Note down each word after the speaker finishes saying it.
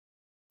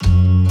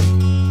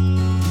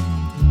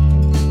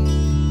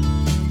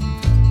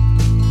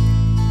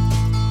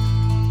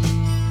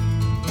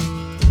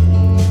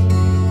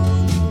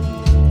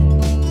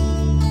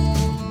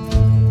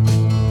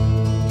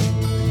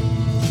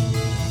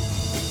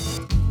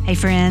Hey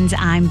friends,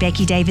 I'm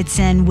Becky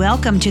Davidson.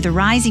 Welcome to the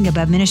Rising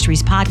Above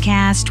Ministries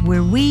podcast,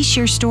 where we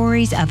share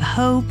stories of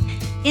hope,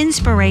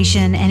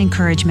 inspiration, and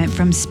encouragement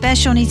from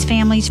special needs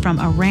families from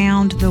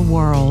around the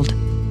world.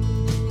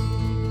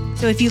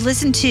 So if you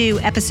listened to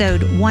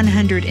episode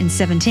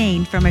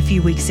 117 from a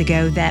few weeks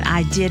ago that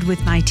I did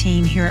with my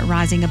team here at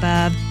Rising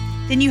Above,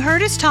 then you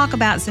heard us talk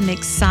about some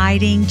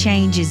exciting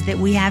changes that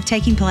we have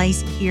taking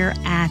place here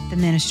at the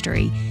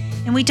ministry.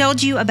 And we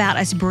told you about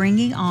us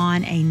bringing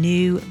on a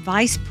new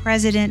Vice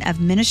President of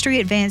Ministry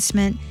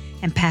Advancement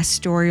and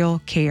Pastoral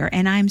Care.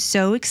 And I'm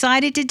so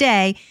excited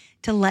today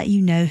to let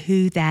you know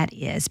who that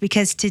is,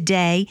 because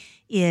today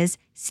is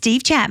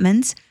Steve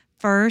Chapman's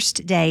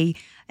first day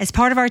as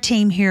part of our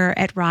team here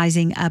at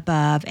Rising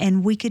Above,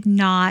 and we could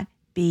not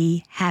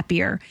be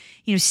happier.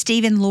 You know,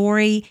 Steve and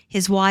Lori,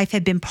 his wife,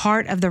 have been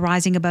part of the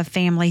Rising Above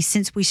family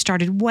since we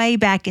started way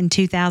back in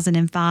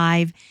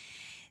 2005.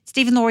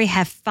 Steve and Lori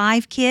have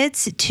 5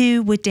 kids,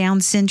 2 with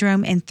Down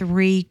syndrome and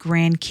 3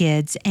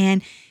 grandkids.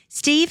 And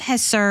Steve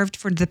has served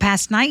for the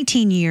past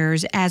 19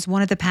 years as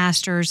one of the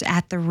pastors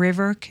at the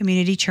River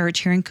Community Church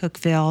here in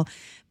Cookeville.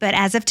 But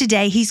as of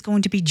today, he's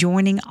going to be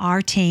joining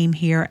our team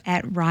here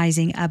at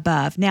Rising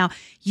Above. Now,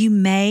 you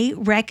may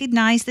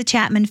recognize the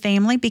Chapman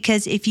family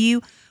because if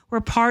you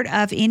were part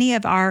of any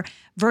of our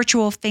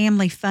virtual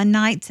family fun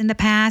nights in the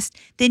past,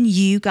 then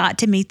you got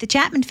to meet the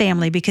Chapman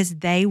family because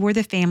they were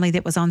the family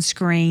that was on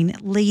screen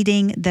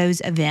leading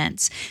those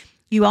events.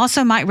 You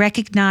also might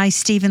recognize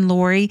Steve and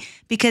Lori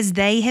because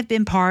they have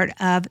been part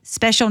of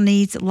Special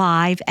Needs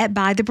Live at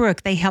By the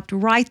Brook. They helped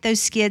write those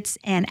skits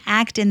and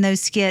act in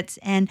those skits,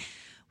 and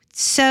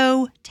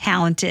so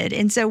talented.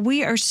 And so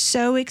we are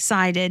so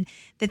excited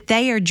that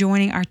they are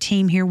joining our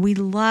team here. We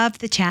love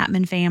the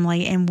Chapman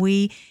family, and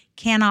we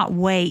cannot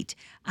wait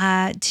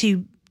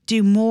to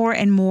do more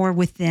and more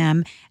with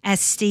them as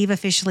Steve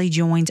officially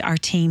joins our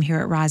team here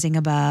at Rising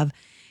Above.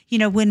 You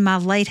know, when my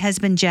late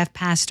husband Jeff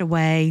passed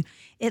away,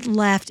 it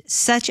left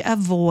such a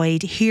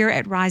void here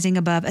at Rising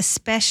Above,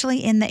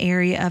 especially in the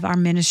area of our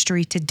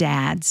ministry to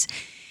dads.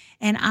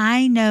 And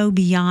I know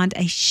beyond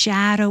a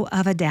shadow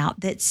of a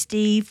doubt that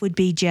Steve would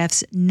be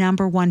Jeff's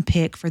number one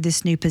pick for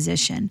this new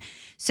position.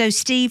 So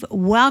Steve,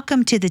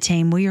 welcome to the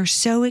team. We are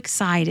so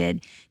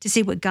excited to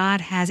see what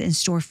God has in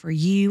store for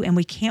you, and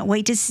we can't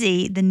wait to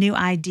see the new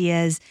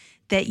ideas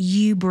that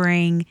you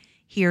bring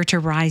here to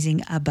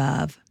Rising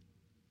Above.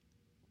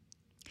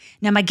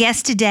 Now, my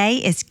guest today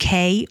is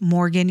Kay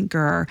Morgan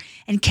Gurr,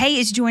 and Kay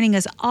is joining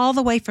us all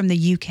the way from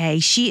the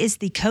UK. She is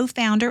the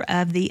co-founder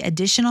of the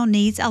Additional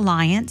Needs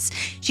Alliance.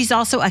 She's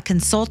also a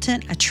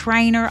consultant, a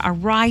trainer, a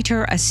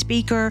writer, a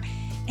speaker,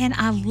 and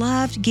I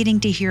loved getting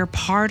to hear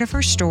part of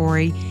her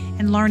story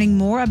and learning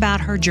more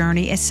about her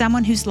journey as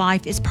someone whose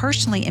life is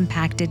personally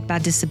impacted by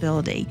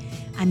disability.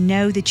 I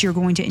know that you're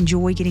going to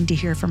enjoy getting to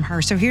hear from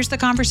her. So here's the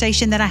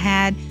conversation that I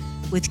had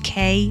with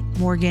Kay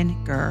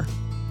Morgan Gurr.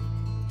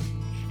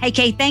 Hey,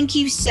 Kay, thank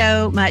you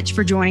so much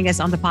for joining us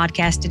on the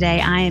podcast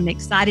today. I am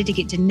excited to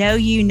get to know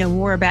you, know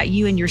more about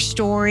you and your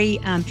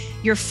story.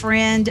 Your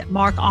friend,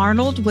 Mark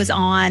Arnold, was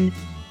on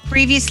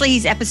previously.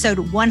 He's episode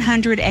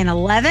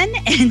 111.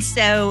 And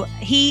so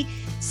he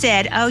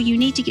said, oh, you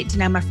need to get to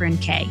know my friend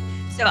Kay.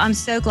 So I'm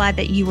so glad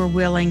that you were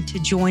willing to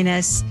join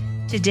us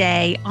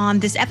today on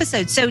this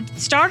episode. So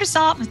start us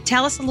off and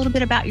tell us a little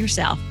bit about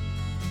yourself.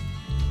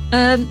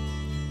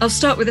 I'll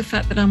start with the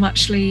fact that I'm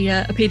actually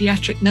a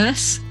pediatric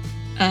nurse.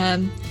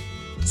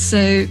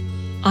 So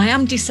I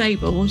am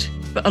disabled,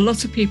 but a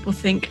lot of people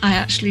think I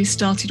actually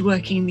started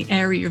working in the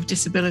area of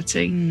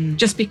disability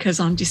just because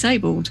I'm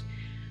disabled.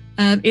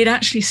 It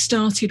actually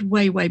started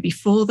way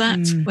before that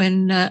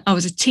when I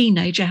was a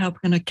teenager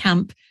helping on a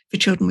camp for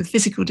children with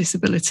physical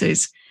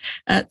disabilities.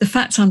 The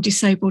fact I'm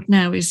disabled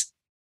now is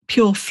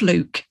pure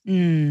fluke.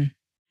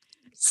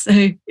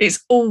 So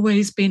it's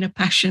always been a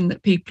passion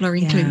that people are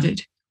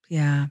included.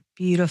 Yeah,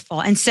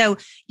 beautiful. And so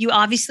you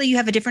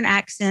have a different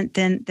accent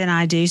than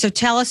I do. So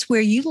tell us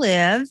where you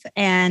live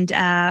and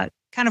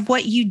kind of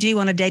what you do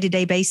on a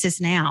day-to-day basis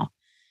now.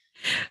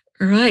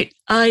 Right.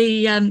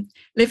 I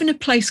live in a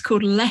place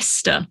called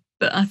Leicester,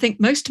 but I think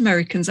most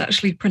Americans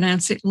actually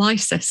pronounce it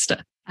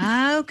Leicester.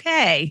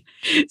 Okay.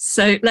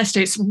 So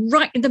Leicester, it's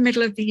right in the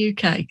middle of the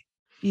UK.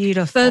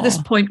 Beautiful.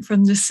 Furthest point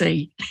from the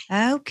sea.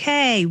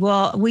 Okay.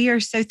 Well, we are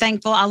so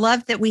thankful. I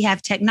love that we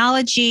have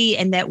technology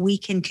and that we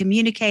can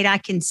communicate. I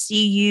can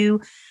see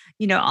you,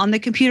 on the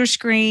computer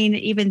screen,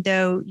 even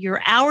though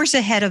you're hours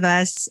ahead of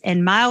us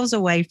and miles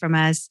away from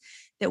us,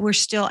 that we're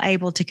still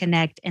able to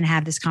connect and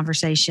have this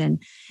conversation.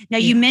 Now,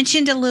 you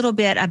mentioned a little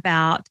bit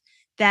about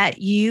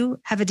that you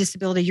have a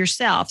disability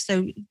yourself.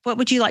 So what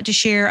would you like to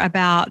share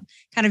about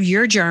kind of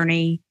your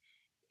journey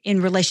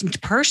in relation to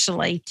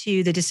personally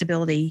to the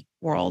disability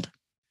world?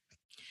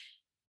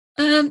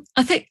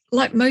 I think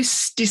like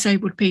most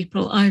disabled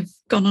people, I've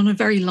gone on a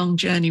very long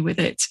journey with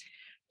it.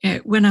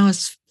 When I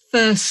was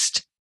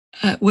first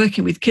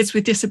working with kids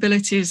with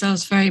disabilities, I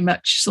was very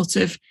much sort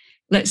of,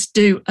 let's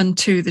do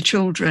unto the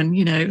children.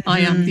 I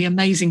am the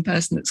amazing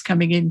person that's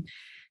coming in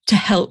to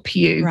help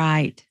you.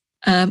 Right.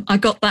 I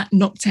got that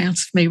knocked out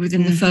of me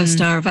within the first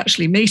hour of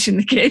actually meeting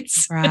the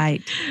kids.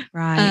 Right.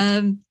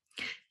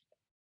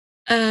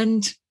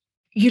 And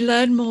you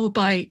learn more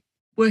by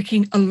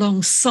working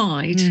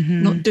alongside,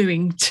 not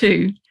doing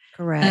to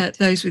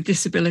those with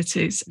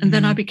disabilities. And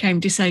then I became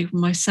disabled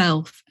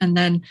myself. And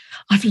then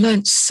I've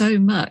learned so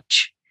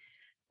much.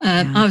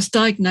 I was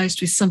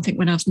diagnosed with something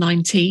when I was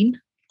 19,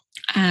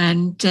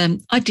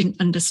 and I didn't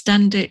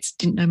understand it,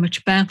 didn't know much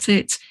about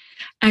it.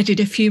 Added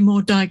a few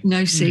more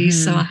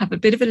diagnoses, so I have a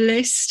bit of a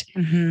list.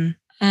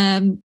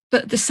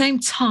 But at the same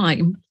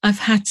time, I've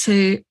had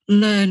to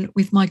learn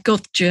with my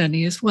God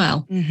journey as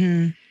well.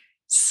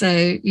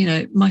 So, you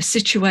know, my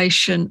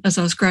situation as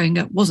I was growing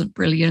up wasn't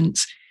brilliant.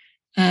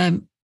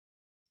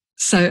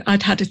 So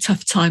I'd had a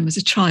tough time as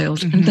a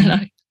child, and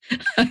then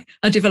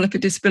I developed a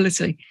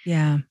disability.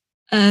 Yeah.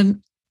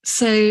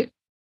 So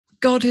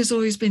God has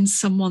always been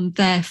someone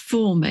there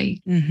for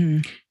me.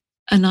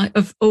 And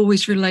I've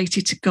always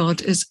related to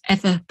God as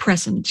ever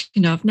present.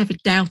 You know, I've never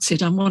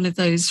doubted. I'm one of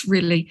those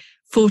really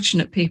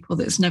fortunate people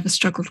that's never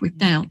struggled with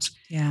doubt.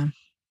 Yeah.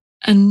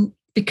 And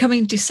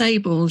becoming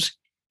disabled,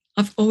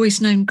 I've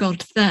always known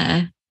God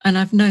there, and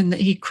I've known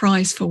that he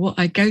cries for what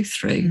I go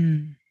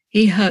through.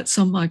 He hurts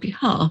on my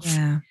behalf.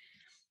 Yeah.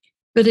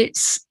 But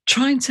it's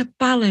trying to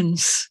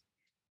balance,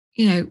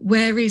 you know,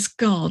 where is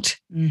God?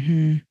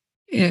 You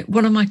know,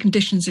 one of my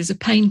conditions is a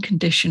pain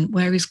condition.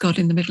 Where is God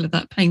in the middle of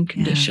that pain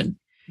condition?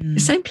 The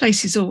same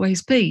place he's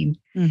always been.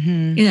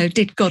 You know,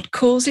 did God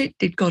cause it?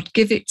 Did God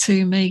give it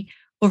to me?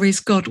 Or is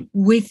God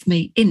with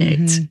me in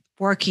it?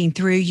 Working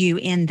through you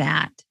in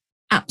that.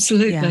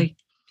 Absolutely.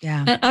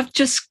 Yeah.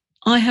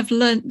 I have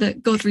learned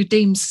that God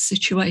redeems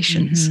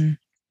situations,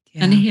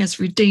 and he has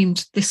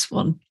redeemed this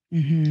one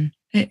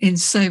in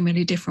so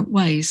many different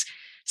ways.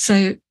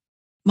 So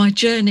my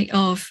journey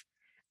of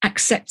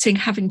accepting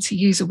having to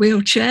use a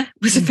wheelchair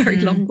was a very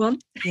long one.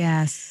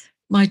 Yes.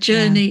 My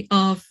journey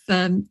of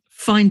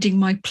finding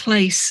my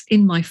place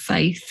in my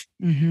faith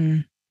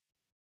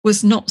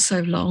was not so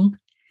long.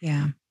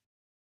 Yeah.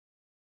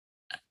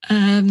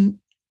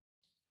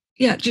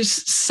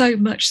 Just so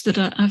much that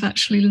I've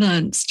actually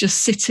learned just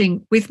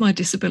sitting with my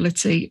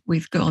disability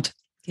with God.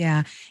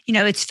 Yeah. You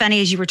know, it's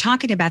funny, as you were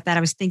talking about that,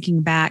 I was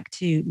thinking back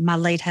to my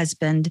late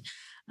husband,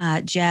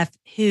 Jeff,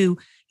 who,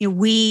 you know,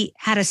 we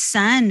had a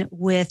son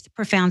with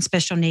profound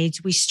special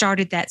needs. We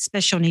started that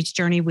special needs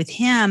journey with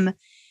him.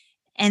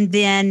 And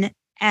then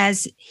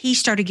as he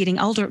started getting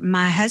older,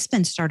 my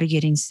husband started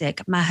getting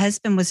sick. My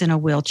husband was in a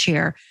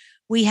wheelchair.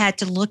 We had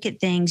to look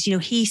at things. You know,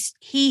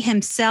 he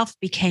himself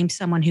became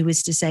someone who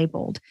was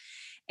disabled.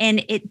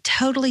 And it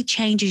totally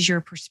changes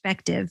your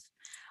perspective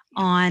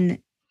on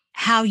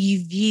how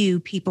you view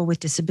people with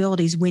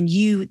disabilities when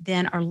you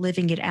then are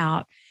living it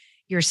out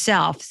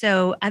yourself.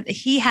 So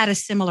he had a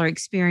similar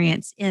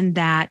experience in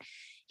that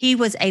he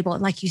was able,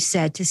 like you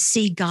said, to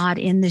see God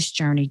in this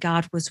journey.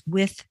 God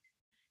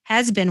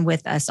has been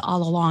with us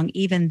all along,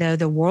 even though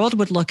the world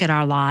would look at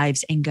our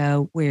lives and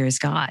go, where is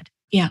God?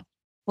 Yeah.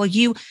 Well,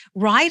 you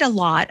write a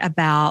lot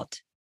about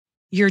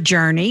your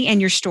journey and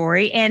your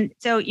story. And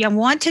so I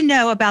want to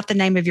know about the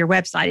name of your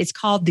website. It's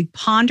called The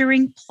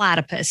Pondering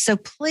Platypus. So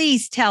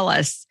please tell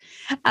us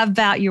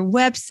about your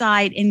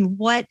website and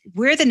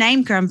where the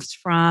name comes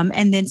from,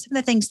 and then some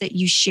of the things that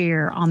you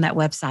share on that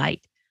website.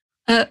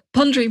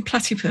 Pondering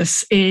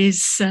Platypus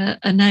is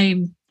a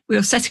name. We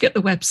were setting up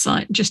the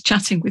website and just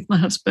chatting with my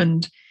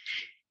husband.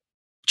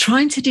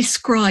 Trying to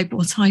describe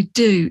what I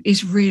do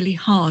is really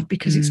hard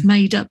because it's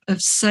made up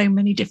of so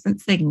many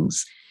different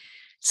things.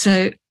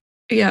 So,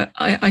 yeah,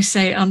 I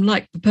say I'm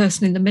like the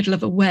person in the middle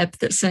of a web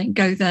that's saying,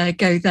 go there,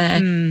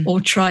 or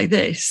try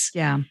this.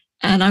 Yeah.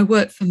 And I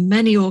work for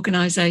many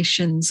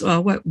organizations, or I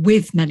work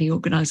with many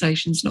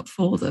organizations, not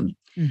for them.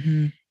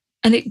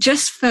 And it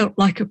just felt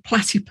like a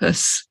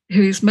platypus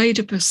who is made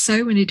up of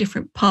so many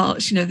different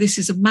parts. You know, this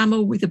is a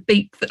mammal with a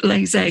beak that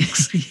lays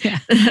eggs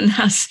and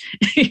has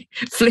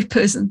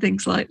flippers and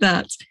things like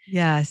that.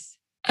 Yes.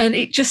 And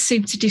it just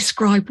seemed to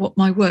describe what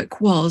my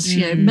work was, you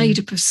know, made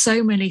up of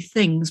so many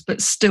things,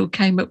 but still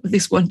came up with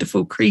this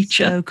wonderful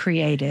creature. So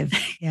creative.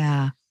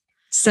 Yeah.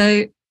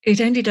 So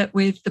it ended up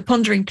with The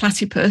Pondering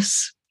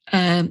Platypus,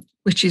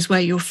 which is where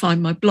you'll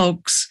find my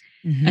blogs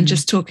and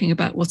just talking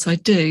about what I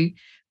do.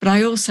 But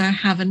I also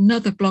have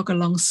another blog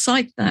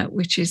alongside that,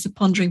 which is The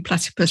Pondering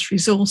Platypus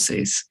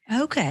Resources.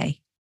 Okay.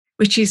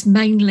 Which is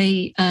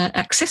mainly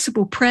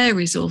accessible prayer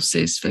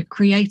resources for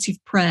creative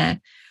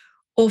prayer,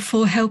 or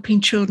for helping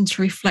children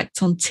to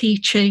reflect on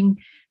teaching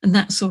and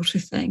that sort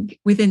of thing.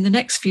 Within the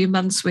next few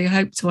months, we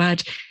hope to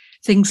add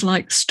things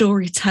like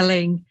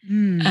storytelling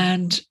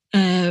and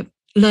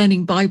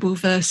learning Bible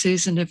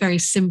verses in a very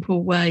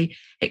simple way,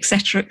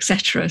 etc.,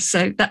 etc.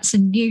 So that's a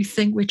new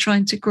thing we're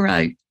trying to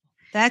grow.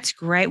 That's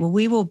great. Well,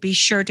 we will be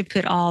sure to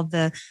put all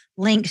the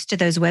links to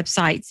those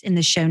websites in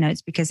the show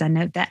notes, because I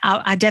know that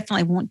I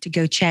definitely want to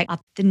go check out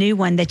the new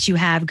one that you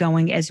have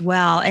going as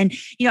well. And,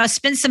 you know, I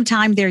spent some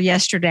time there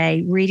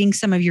yesterday reading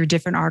some of your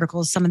different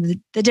articles, some of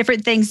the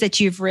different things that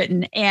you've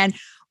written. And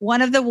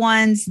one of the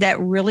ones that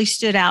really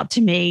stood out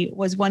to me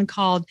was one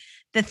called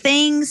the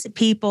things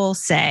people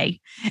say.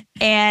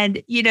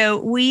 And,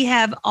 we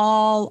have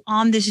all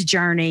on this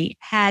journey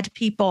had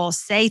people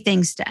say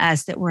things to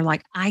us that were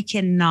like, I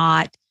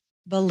cannot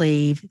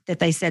believe that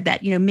they said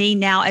that. Me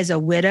now as a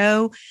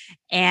widow,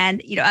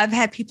 and, I've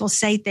had people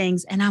say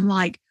things and I'm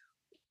like,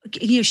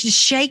 just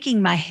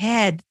shaking my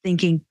head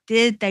thinking,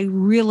 did they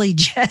really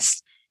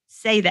just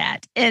say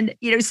that? And,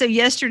 so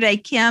yesterday,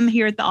 Kim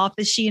here at the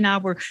office, she and I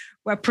were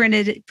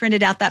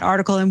printed out that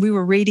article and we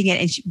were reading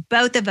it, and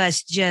both of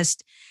us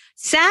just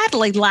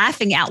sadly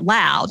laughing out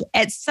loud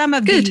at some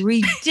of the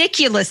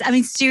ridiculous,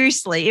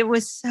 seriously, it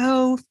was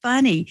so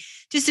funny.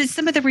 Just at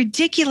some of the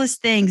ridiculous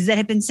things that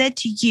have been said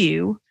to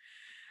you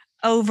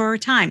over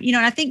time. And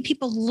I think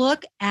people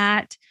look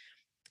at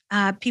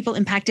people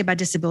impacted by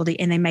disability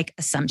and they make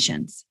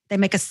assumptions. They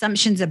make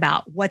assumptions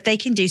about what they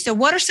can do. So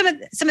what are some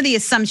of the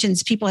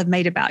assumptions people have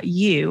made about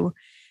you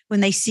when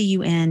they see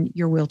you in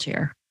your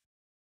wheelchair?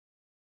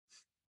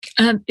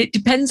 It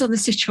depends on the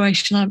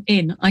situation I'm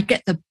in. I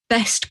get the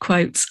best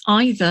quotes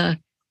either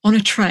on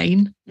a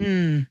train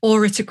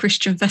or at a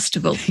Christian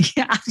festival.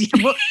 Yeah.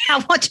 Well,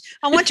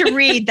 I want to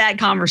read that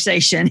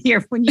conversation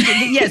here when you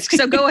did. Yes.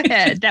 So go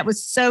ahead. That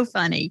was so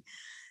funny.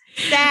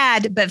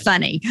 Sad, but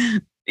funny.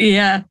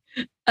 Yeah.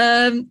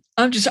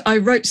 I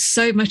wrote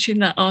so much in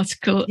that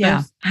article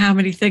of how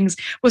many things.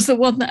 Was the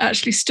one that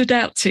actually stood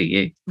out to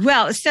you?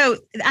 Well, so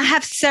I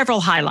have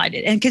several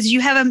highlighted, and because you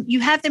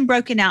have them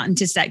broken out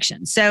into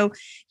sections. So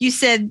you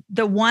said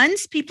the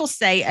ones people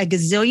say a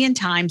gazillion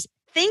times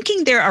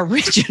thinking they're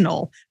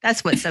original.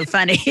 That's what's so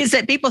funny is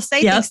that people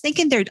say things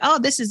thinking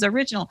this is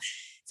original.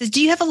 It says,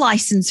 do you have a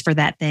license for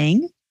that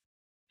thing?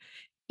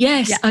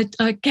 Yes, yeah.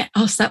 I get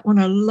asked that one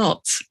a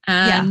lot.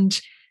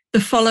 And the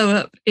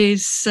follow-up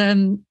is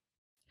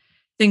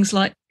things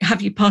like,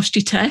 have you passed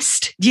your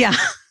test? Yeah.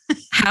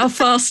 How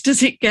fast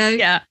does it go?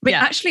 Yeah.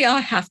 Actually, I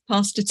have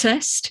passed a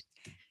test.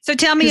 So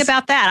tell me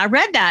about that. I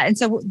read that. And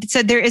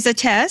so there is a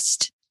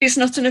test. It's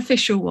not an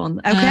official one.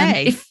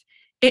 Okay.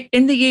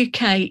 In the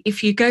UK,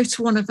 if you go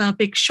to one of our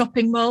big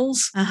shopping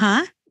malls,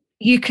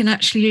 you can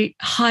actually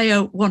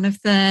hire one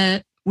of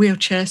their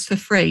wheelchairs for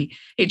free.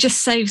 It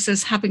just saves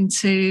us having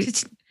to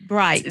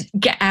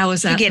get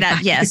hours out of the back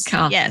of the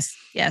car.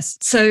 Yes.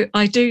 So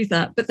I do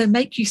that, but they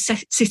make you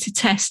sit a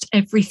test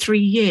every 3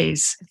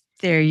 years.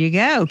 There you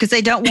go, because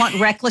they don't want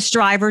reckless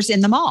drivers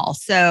in the mall.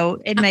 So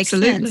it makes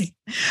sense.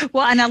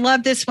 Well, and I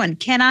love this one.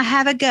 Can I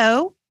have a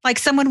go? Like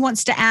someone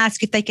wants to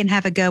ask if they can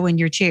have a go in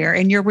your chair,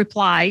 and your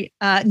reply,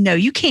 no,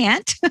 you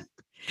can't.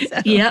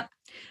 Yeah.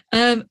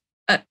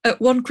 At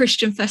one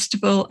Christian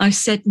festival, I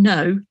said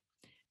no,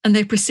 and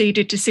they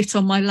proceeded to sit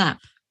on my lap.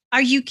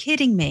 Are you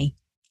kidding me?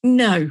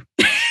 No.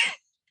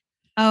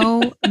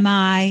 Oh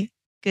my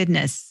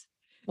goodness.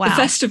 Wow. The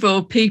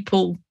festival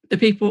people, the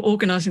people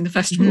organising the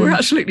festival were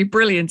absolutely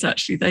brilliant,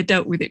 actually. They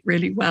dealt with it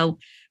really well.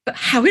 But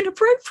how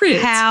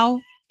inappropriate.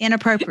 How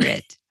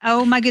inappropriate.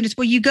 Oh my goodness.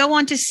 Well, you go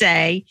on to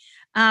say,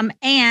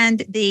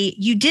 and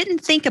you didn't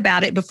think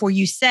about it before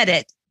you said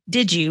it,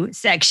 did you,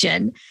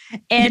 section.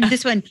 And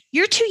this one,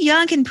 you're too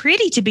young and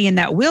pretty to be in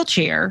that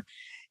wheelchair.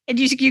 And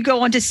you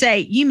go on to say,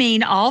 you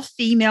mean all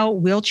female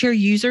wheelchair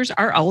users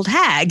are old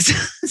hags.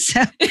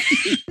 So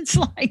it's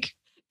like,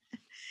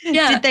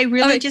 did they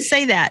really just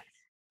say that?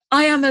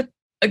 I am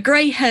a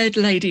grey-haired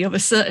lady of a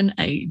certain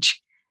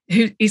age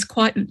who is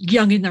quite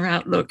young in their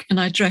outlook, and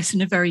I dress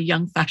in a very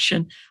young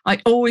fashion.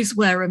 I always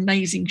wear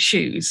amazing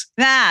shoes.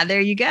 There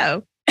you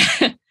go.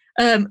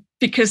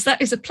 Because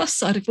that is a plus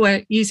side of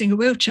using a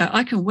wheelchair.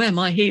 I can wear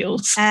my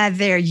heels.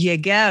 There you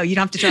go. You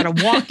don't have to try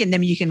to walk in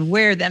them. You can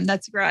wear them.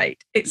 That's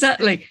great.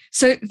 Exactly.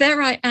 So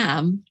there I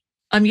am.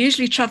 I'm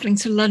usually traveling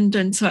to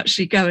London to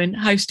actually go and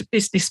host a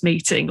business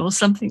meeting or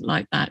something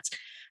like that.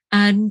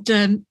 And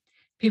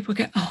people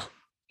go,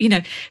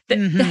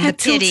 the head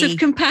tilt of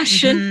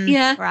compassion.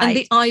 Right. And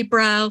the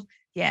eyebrow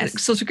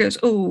sort of goes,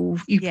 oh,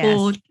 you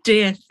poor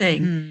dear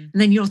thing. And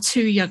then you're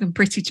too young and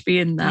pretty to be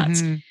in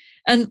that.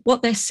 And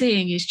what they're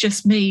seeing is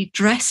just me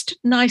dressed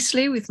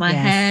nicely with my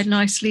hair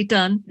nicely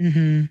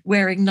done,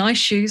 wearing nice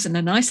shoes and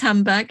a nice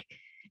handbag.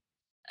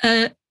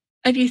 And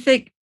you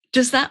think,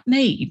 does that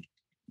mean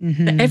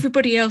that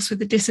everybody else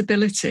with a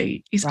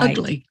disability is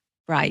ugly?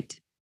 Right.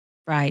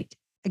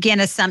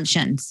 Again,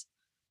 assumptions.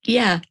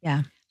 Yeah.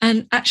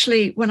 And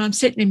actually, when I'm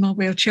sitting in my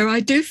wheelchair, I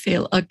do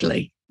feel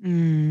ugly.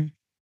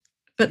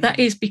 But that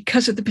is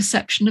because of the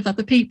perception of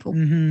other people.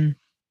 Don't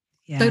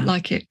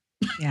like it.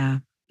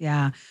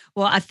 Yeah.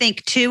 Well, I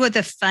think two of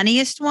the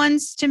funniest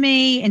ones to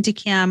me and to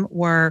Kim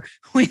were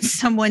when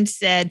someone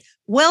said,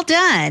 well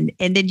done.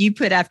 And then you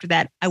put after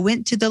that, I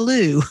went to the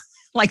loo.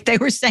 Like they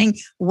were saying,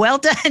 well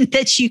done,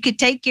 that you could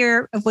take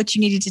care of what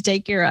you needed to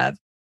take care of.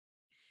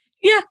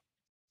 Yeah.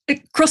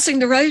 Crossing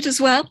the road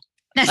as well.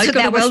 So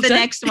that was the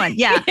next one.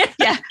 Yeah.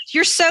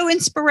 You're so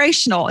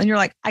inspirational. And you're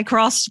like, I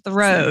crossed the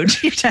road.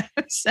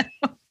 So.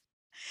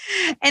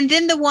 And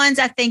then the ones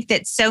I think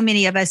that so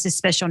many of us as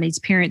special needs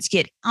parents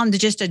get on to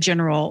just a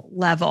general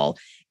level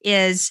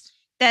is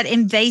that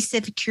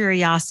invasive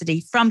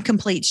curiosity from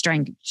complete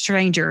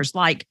strangers.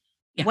 Like,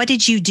 Yeah. What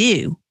did you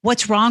do?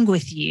 What's wrong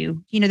with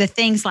you? The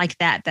things like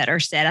that are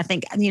said. I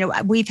think,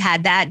 we've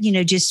had that,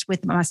 just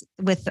with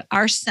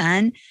our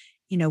son,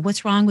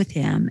 what's wrong with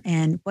him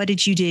and what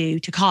did you do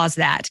to cause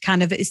that?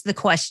 Kind of is the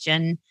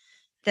question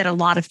that a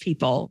lot of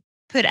people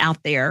put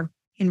out there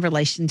in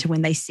relation to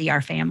when they see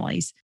our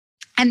families.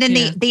 And then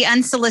the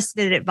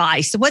unsolicited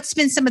advice. So what's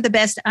been some of the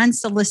best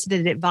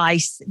unsolicited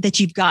advice that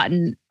you've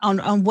gotten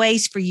on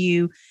ways for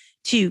you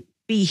to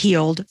be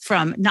healed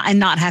from and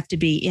not have to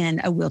be in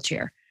a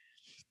wheelchair?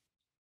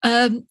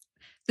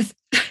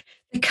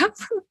 They come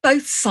from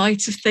both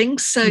sides of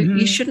things. So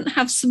you shouldn't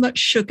have so much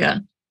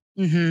sugar,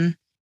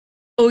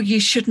 or you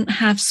shouldn't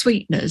have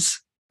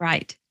sweeteners.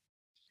 Right.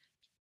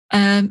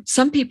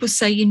 Some people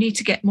say you need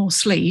to get more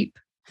sleep,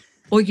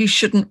 or you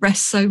shouldn't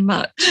rest so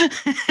much.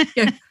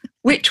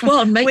 Which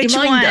one? Make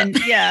your mind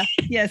up. Yeah.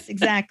 Yes,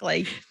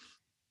 exactly.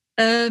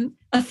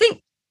 I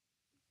think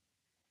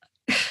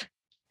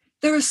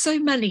there are so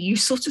many, you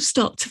sort of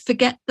start to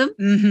forget them.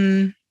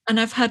 Mm-hmm. And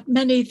I've had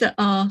many that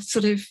are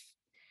sort of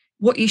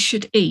what you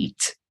should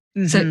eat.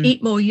 Mm-hmm. So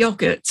eat more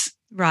yogurt.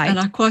 Right. And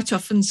I quite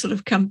often sort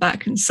of come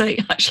back and say,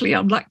 actually,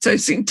 I'm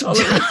lactose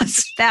intolerant.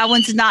 That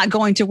one's not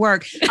going to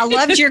work. I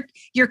loved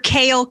your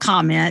kale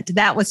comment.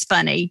 That was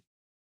funny.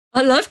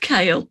 I love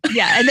kale.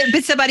 Yeah.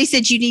 But somebody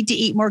said you need to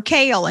eat more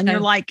kale. And you're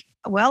like,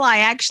 well, I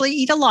actually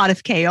eat a lot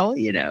of kale,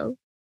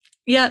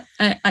 Yeah.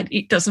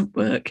 It doesn't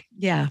work.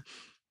 Yeah.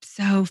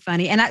 So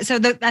funny. And I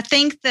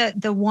think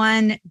the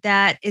one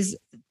that is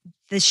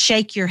the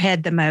shake your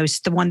head the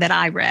most, the one that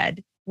I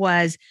read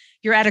was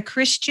you're at a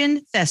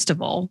Christian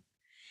festival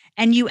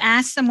and you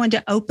ask someone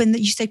to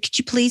you say, could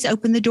you please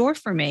open the door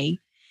for me?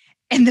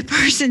 And the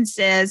person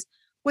says,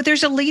 well,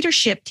 there's a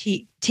leadership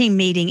team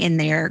meeting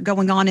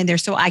going on in there,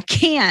 so I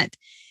can't.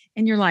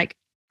 And you're like,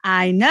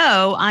 I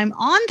know, I'm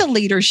on the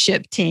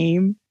leadership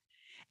team.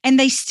 And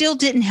they still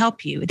didn't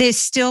help you. They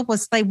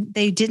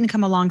didn't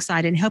come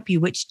alongside and help you,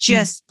 which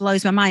just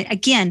blows my mind.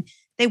 Again,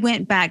 they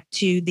went back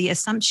to the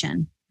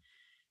assumption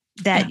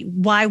that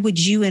why would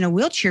you in a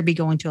wheelchair be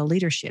going to a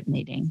leadership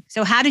meeting?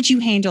 So how did you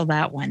handle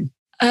that one?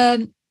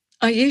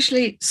 I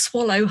usually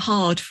swallow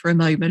hard for a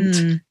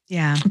moment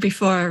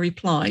before I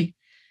reply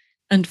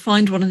and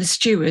find one of the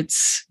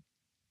stewards,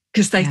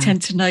 because they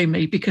tend to know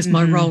me because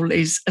my role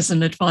is as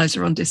an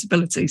advisor on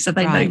disability. So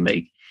they know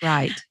me.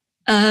 Right.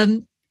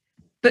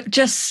 But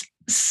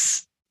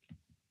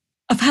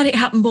I've had it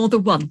happen more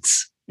than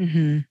once.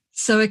 Mm-hmm.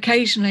 So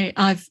occasionally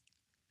I've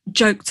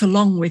joked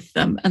along with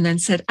them and then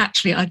said,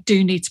 actually, I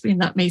do need to be in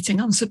that meeting.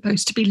 I'm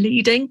supposed to be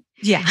leading.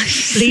 Yeah.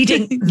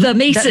 Leading the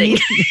meeting.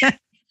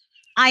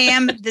 I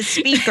am the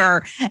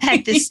speaker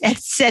at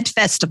said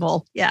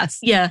festival. Yes.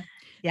 Yeah.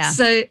 Yeah.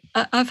 So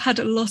I've had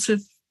a lot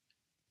of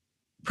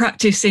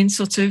practice in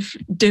sort of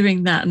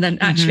doing that. And then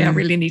actually I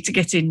really need to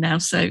get in now.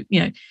 So,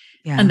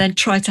 and then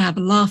try to have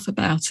a laugh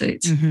about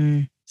it.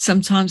 Mm-hmm.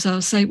 Sometimes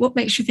I'll say, what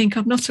makes you think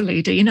I'm not a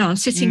leader? I'm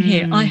sitting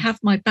here, I have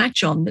my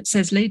badge on that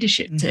says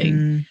leadership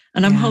team,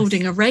 and I'm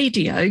holding a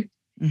radio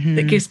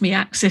that gives me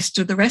access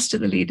to the rest of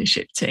the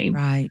leadership team.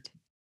 Right.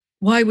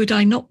 Why would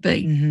I not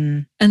be? Mm-hmm.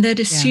 And they'd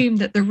assume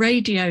that the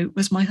radio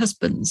was my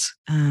husband's.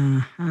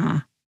 Uh-huh.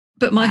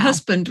 But my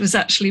husband was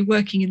actually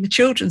working in the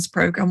children's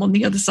program on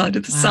the other side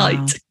of the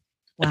site.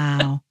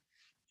 Wow.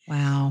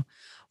 Wow.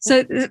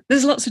 So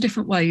there's lots of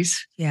different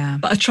ways. Yeah.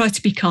 But I try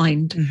to be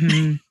kind.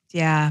 Mm-hmm.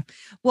 Yeah.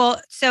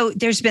 Well, so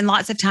there's been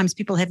lots of times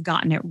people have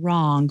gotten it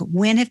wrong.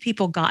 When have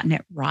people gotten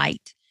it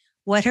right?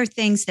 What are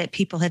things that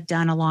people have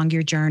done along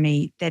your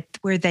journey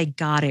where they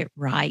got it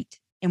right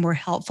and were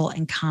helpful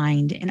and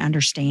kind and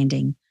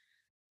understanding?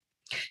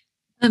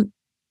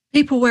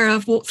 People where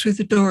I've walked through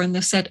the door and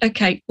they've said,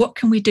 okay, what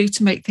can we do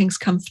to make things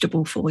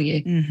comfortable for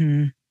you?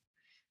 Mm-hmm.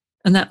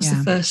 And that was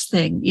the first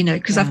thing,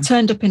 because I've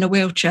turned up in a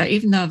wheelchair,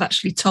 even though I've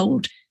actually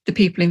told the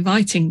people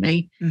inviting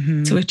me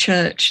to a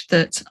church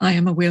that I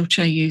am a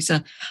wheelchair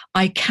user.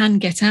 I can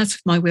get out of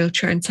my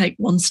wheelchair and take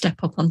one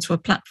step up onto a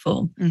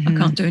platform. I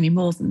can't do any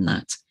more than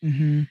that.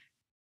 Mm-hmm.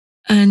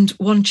 And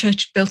one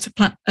church built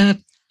a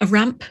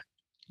ramp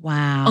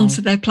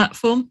onto their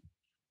platform,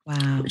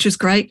 which was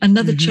great.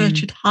 Another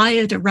church had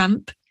hired a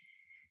ramp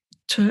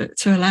to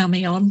allow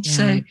me on. Yeah.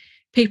 So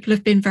people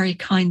have been very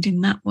kind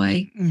in that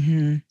way.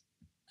 Mm-hmm.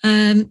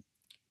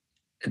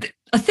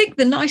 I think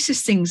the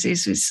nicest things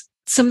is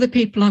some of the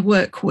people I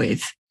work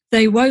with,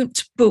 they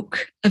won't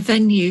book a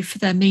venue for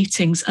their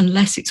meetings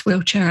unless it's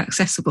wheelchair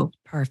accessible.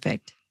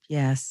 Perfect.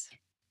 Yes.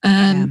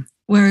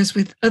 Whereas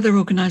with other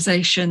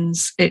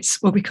organisations,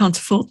 it's, well, we can't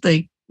afford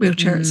the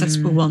wheelchair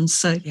accessible ones.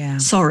 So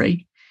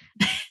sorry.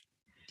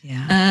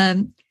 Yeah.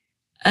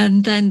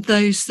 And then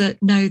those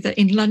that know that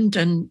in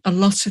London, a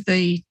lot of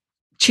the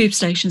tube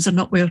stations are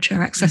not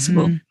wheelchair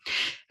accessible,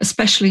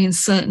 especially in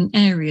certain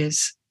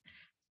areas.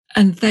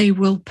 And they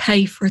will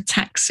pay for a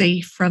taxi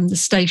from the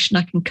station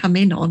I can come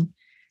in on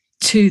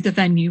to the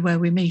venue where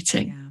we're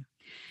meeting. Yeah.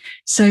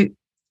 So,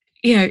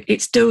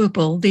 it's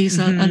doable. These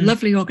are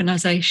lovely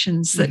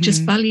organisations that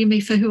just value me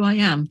for who I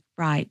am.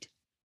 Right.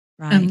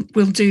 And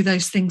will do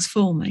those things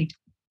for me.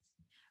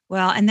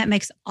 Well, and that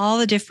makes all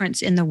the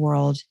difference in the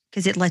world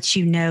because it lets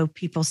you know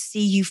people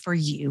see you for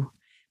you,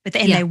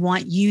 they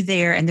want you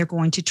there and they're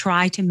going to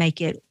try to make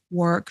it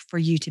work for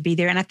you to be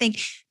there. And I think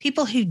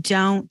people who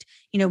don't,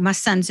 my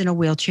son's in a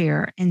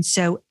wheelchair. And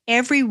so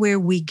everywhere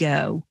we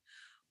go,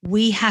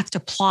 we have to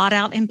plot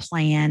out and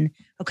plan,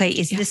 okay,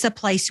 is this a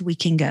place we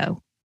can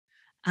go?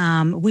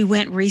 We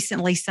went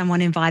recently,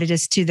 someone invited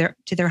us to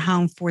their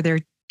home for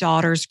their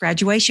daughter's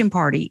graduation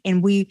party.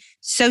 And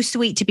so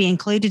sweet to be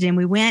included. And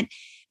we went,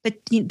 but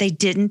they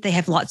didn't. They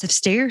have lots of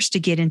stairs to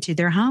get into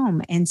their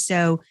home. And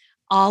so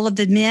all of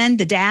the men,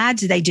 the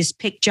dads, they just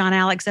picked John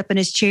Alex up in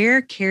his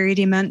chair, carried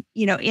him in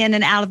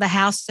and out of the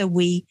house so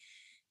we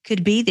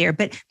could be there.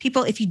 But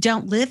people, if you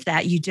don't live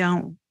that, you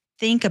don't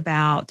think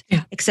about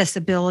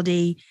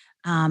accessibility.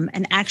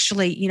 And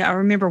actually, I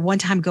remember one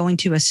time going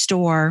to a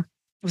store,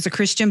 it was a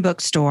Christian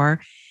bookstore,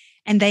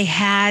 and they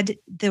had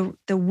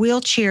the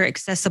wheelchair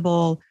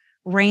accessible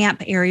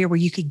ramp area where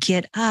you could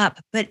get up,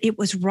 but it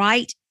was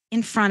right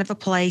in front of a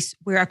place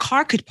where a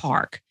car could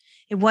park.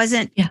 It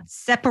wasn't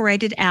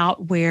separated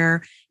out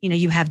where,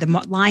 you have the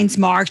lines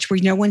marked where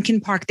no one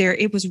can park there.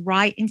 It was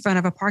right in front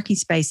of a parking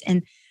space.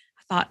 And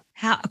I thought,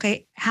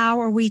 how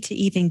are we to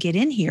even get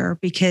in here?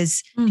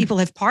 Because people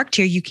have parked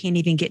here. You can't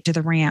even get to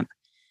the ramp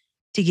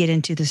to get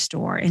into the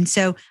store. And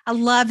so I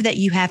love that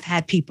you have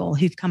had people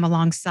who've come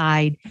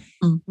alongside,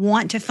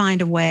 want to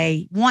find a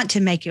way, want to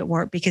make it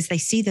work because they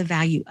see the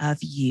value of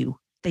you.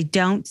 They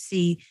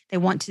see the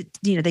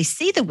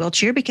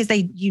wheelchair because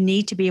you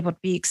need to be able to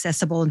be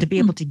accessible and to be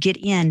able to get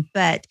in,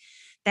 but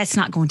that's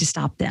not going to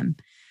stop them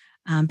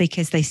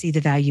because they see the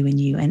value in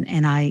you.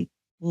 And I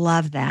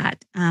love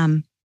that.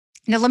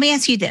 Now, let me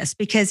ask you this,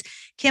 because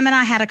Kim and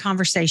I had a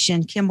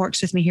conversation. Kim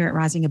works with me here at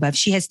Rising Above.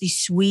 She has the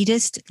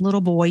sweetest little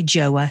boy,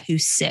 Joa,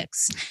 who's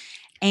 6.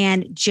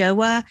 And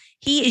Joa,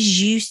 he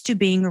is used to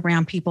being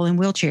around people in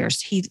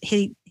wheelchairs.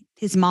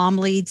 His mom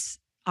leads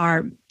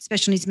our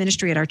special needs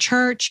ministry at our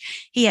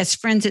church. He has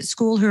friends at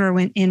school who are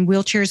in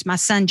wheelchairs. My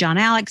son, John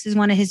Alex, is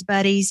one of his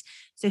buddies.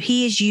 So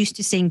he is used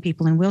to seeing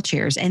people in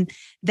wheelchairs. And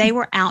they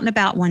were out and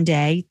about one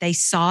day. They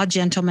saw a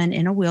gentleman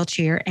in a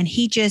wheelchair, and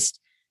he just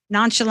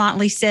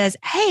nonchalantly says,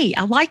 "Hey,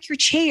 I like your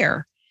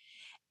chair."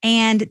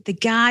 And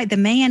the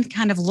man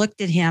kind of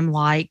looked at him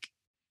like,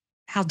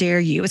 "How dare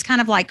you?" It was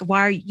kind of like,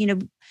 why are you,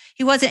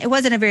 it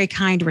wasn't a very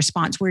kind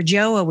response, where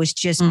Joa was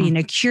just being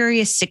a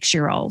curious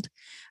 6-year-old.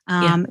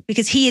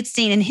 Because he had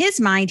seen in his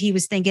mind, he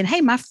was thinking,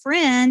 "Hey, my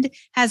friend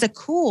has a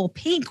cool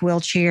pink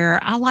wheelchair.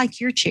 I like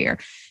your chair."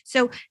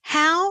 So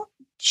how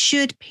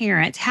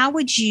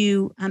would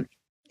you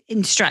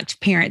instruct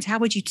parents? How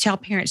would you tell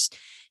parents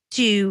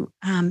to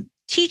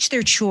teach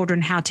their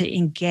children how to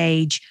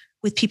engage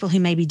with people who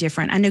may be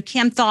different? I know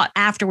Kim thought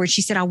afterwards,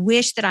 she said, "I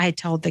wish that I had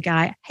told the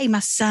guy, hey, my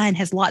son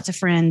has lots of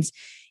friends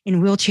in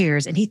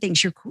wheelchairs and he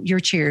thinks your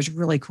chair is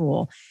really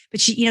cool."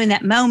 But in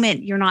that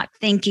moment, you're not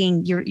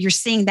thinking, you're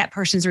seeing that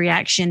person's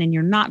reaction and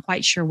you're not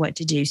quite sure what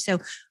to do. So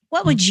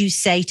what would you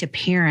say to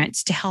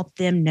parents to help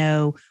them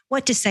know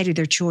what to say to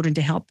their children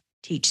to help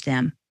teach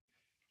them?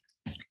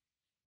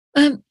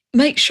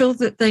 Make sure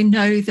that they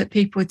know that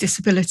people with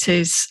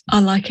disabilities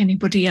are like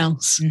anybody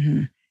else.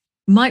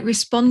 Might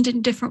respond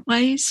in different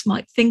ways,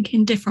 might think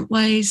in different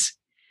ways,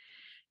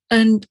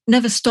 and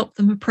never stop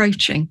them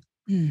approaching.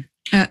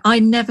 I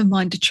never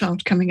mind a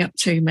child coming up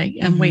to me,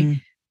 and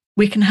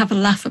we can have a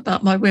laugh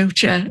about my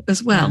wheelchair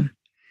as well.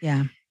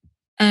 Yeah.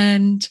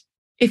 And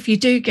if you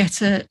do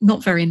get a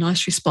not very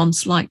nice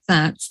response like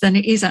that, then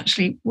it is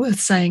actually worth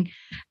saying,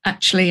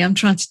 "Actually, I'm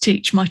trying to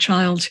teach my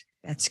child."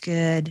 That's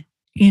good.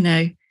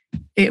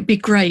 It'd be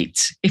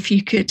great if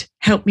you could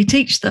help me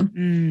teach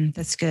them.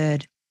 That's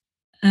good.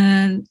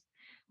 And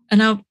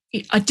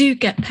I do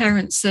get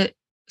parents that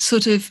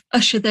sort of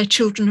usher their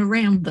children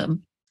around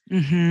them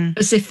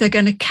as if they're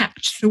going to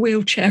catch the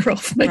wheelchair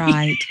off me.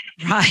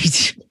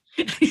 Right.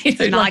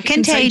 Not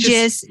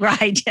contagious.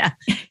 Right. Yeah.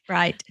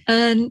 Right.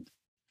 And,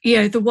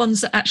 the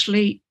ones that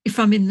actually, if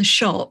I'm in the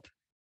shop,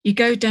 you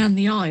go down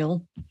the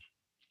aisle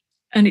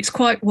and it's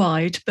quite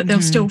wide, but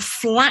they'll still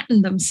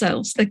flatten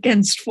themselves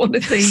against one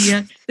of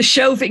the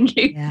shelving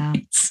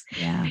units.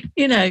 Yeah.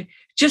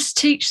 Just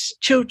teach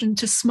children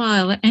to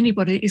smile at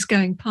anybody that is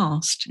going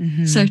past.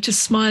 So to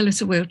smile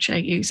at a wheelchair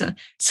user,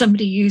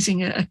 somebody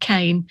using a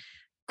cane,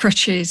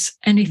 crutches,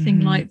 anything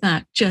like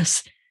that,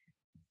 just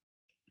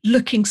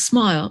looking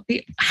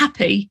be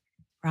happy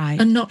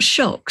and not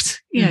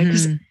shocked,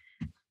 because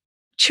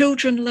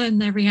children learn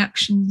their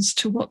reactions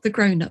to what the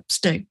grown-ups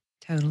do.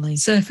 Totally.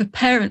 So if a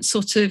parent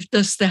sort of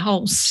does the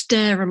whole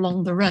stare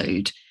along the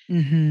road,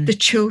 the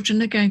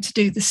children are going to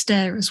do the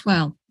stare as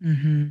well.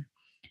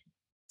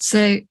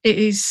 So it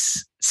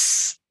is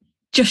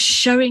just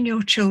showing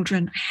your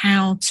children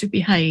how to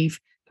behave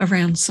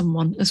around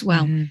someone as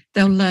well.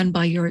 They'll learn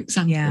by your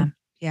example.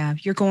 Yeah.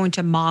 You're going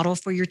to model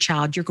for your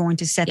child. You're going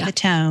to set the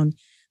tone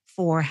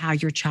for how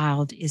your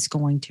child is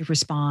going to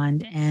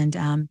respond.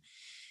 And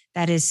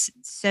that is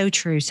so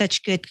true.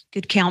 Such good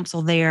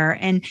counsel there.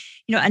 And,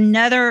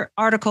 another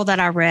article that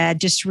I read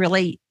just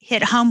really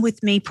hit home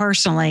with me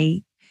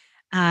personally,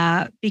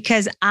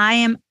 because I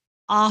am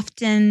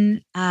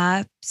often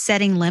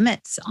setting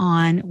limits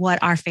on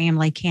what our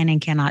family can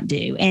and cannot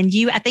do. And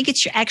I think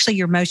it's actually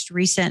your most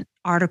recent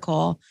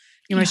article,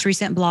 your most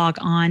recent blog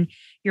on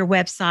your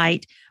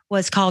website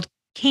was called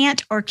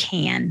Can't or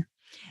Can.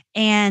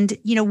 And,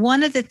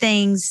 one of the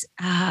things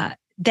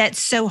that's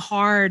so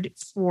hard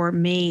for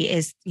me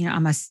is,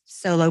 I'm a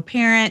solo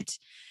parent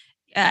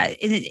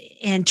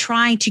and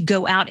trying to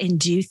go out and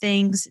do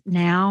things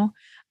now.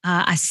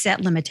 I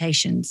set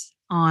limitations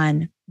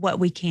on what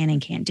we can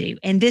and can't do.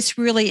 And this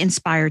really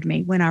inspired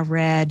me when I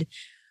read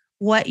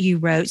what you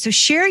wrote. So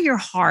share your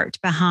heart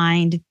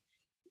behind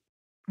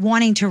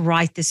wanting to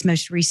write this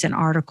most recent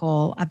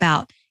article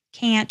about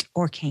can't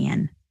or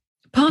can.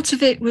 Part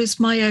of it was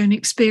my own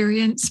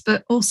experience,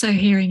 but also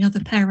hearing other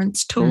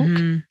parents talk.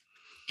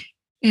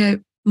 Mm-hmm.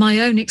 My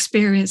own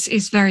experience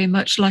is very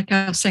much like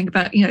I was saying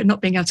about,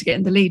 not being able to get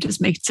in the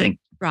leaders' meeting.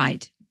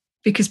 Right.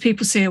 Because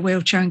people see a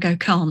wheelchair and go,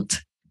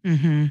 can't.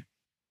 Mm-hmm.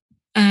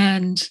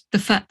 And the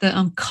fact that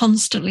I'm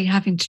constantly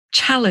having to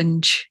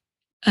challenge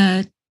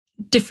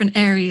different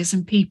areas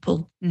and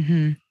people.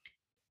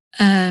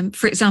 Mm-hmm.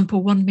 For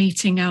example, one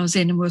meeting I was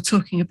in and we were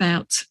talking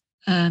about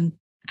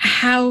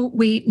how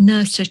we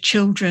nurture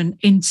children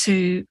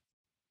into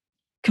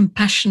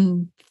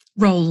compassion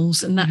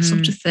roles and that mm-hmm.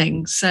 sort of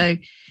thing. So,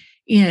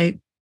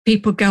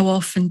 people go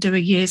off and do a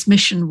year's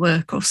mission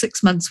work or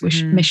 6 months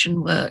mm-hmm.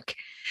 mission work,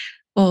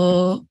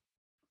 or,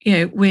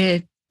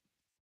 we're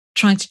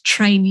trying to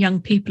train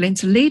young people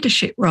into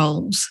leadership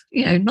roles.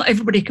 Not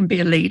everybody can be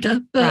a leader,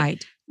 but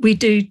right. we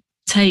do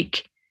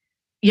take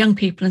young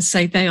people and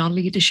say they are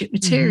leadership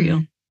material.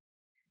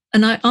 Mm-hmm.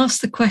 And I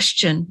asked the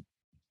question,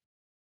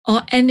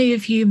 are any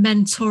of you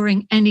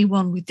mentoring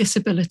anyone with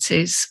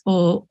disabilities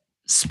or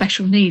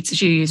special needs,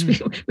 as you use?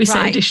 We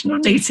say additional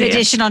needs here.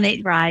 Additional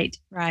need, right.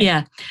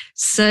 Yeah.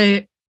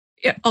 So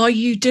are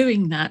you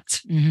doing that?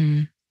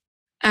 Mm-hmm.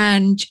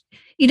 And,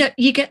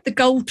 you get the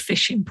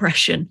goldfish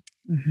impression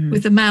mm-hmm.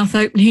 with the mouth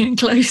opening and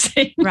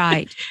closing.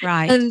 Right.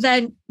 And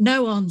then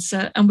no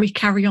answer, and we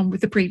carry on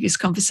with the previous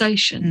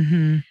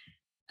conversation.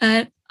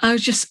 Mm-hmm. I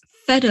was just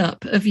fed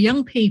up of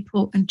young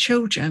people and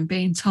children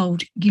being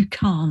told you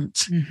can't.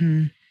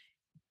 Mm-hmm.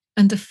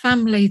 And the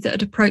family that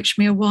had approached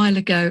me a while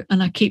ago,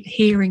 and I keep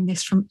hearing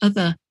this from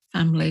other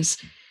families,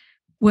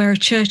 where a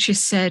church has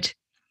said,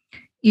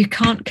 you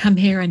can't come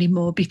here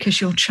anymore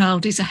because your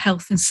child is a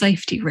health and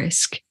safety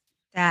risk.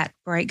 That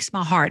breaks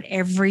my heart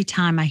every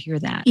time I hear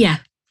that. Yeah.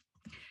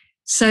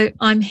 So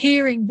I'm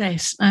hearing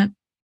this, and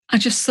I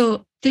just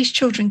thought, these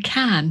children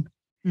can.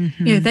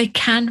 Mm-hmm. They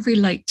can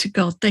relate to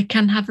God. They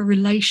can have a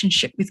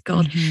relationship with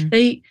God. Mm-hmm.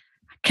 They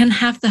can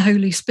have the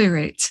Holy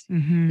Spirit.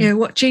 Mm-hmm.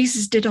 What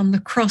Jesus did on the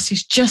cross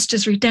is just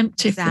as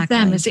redemptive for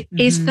them as it mm-hmm.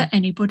 is for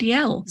anybody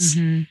else.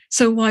 Mm-hmm.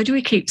 So why do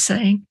we keep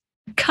saying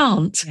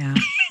can't? Yeah.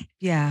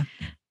 Yeah.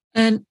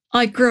 And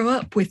I grew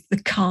up with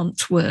the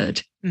can't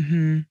word.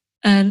 Mm-hmm.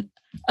 And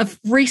I've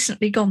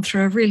recently gone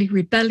through a really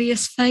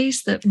rebellious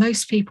phase that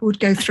most people would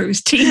go through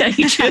as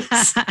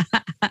teenagers.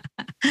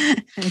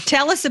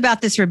 Tell us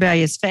about this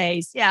rebellious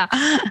phase. Yeah.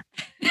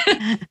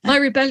 My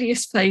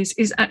rebellious phase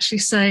is actually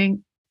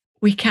saying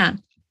we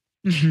can.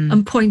 Mm-hmm.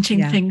 And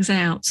pointing things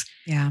out.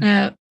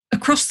 Yeah.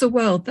 Across the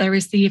world, there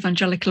is the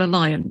Evangelical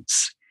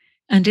Alliance.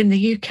 And in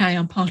the UK,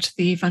 I'm part of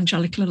the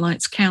Evangelical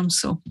Alliance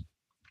Council.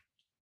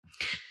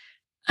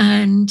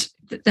 And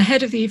the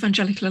head of the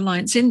Evangelical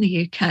Alliance in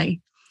the UK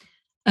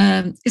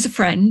is a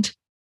friend,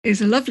 is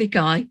a lovely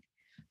guy.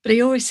 But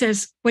he always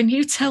says, when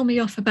you tell me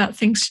off about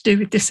things to do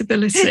with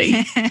disability,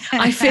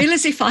 I feel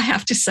as if I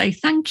have to say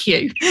thank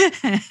you.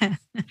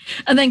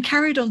 And then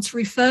carried on to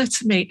refer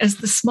to me as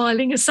the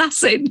smiling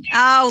assassin.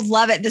 Oh,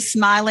 love it. The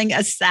smiling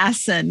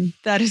assassin.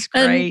 That is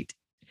great.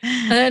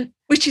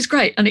 Which is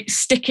great. And it's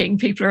sticking.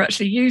 People are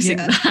actually using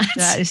that.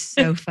 That is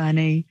so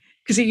funny.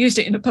 Because he used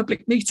it in a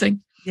public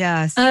meeting.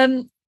 Yes.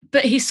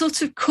 But he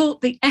sort of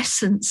caught the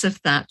essence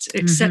of that,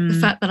 except the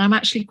fact that I'm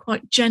actually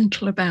quite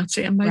gentle about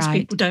it and most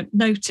people don't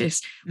notice,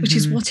 which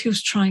is what he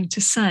was trying to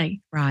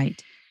say.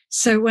 Right.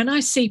 So when I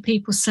see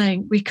people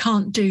saying, we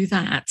can't do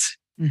that,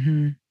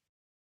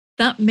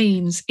 that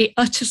means it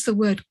utters the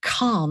word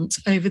can't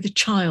over the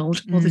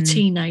child or the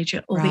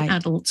teenager or the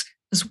adult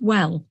as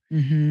well.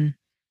 Mm-hmm.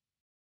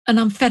 And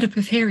I'm fed up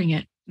of hearing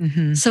it.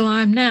 Mm-hmm. So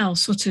I'm now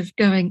sort of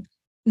going,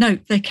 no,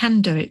 they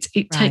can do it.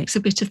 It takes a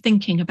bit of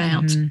thinking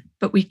about,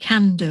 but we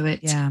can do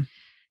it. Yeah.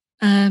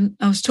 I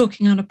was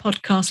talking on a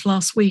podcast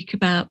last week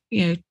about,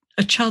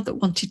 a child that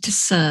wanted to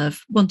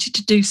serve, wanted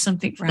to do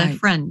something for their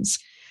friends,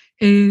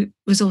 who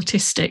was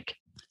autistic,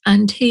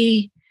 and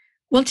he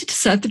wanted to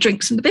serve the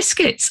drinks and the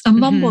biscuits, and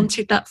Mum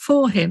wanted that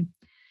for him.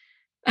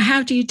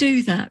 How do you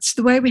do that?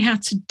 So the way we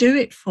had to do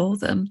it for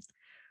them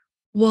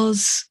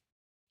was,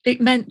 it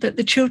meant that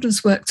the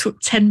children's work took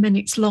 10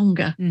 minutes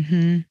longer.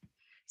 Mm-hmm.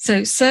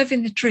 So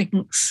serving the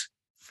drinks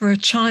for a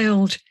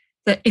child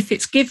that if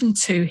it's given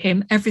to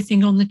him,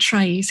 everything on the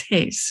tray is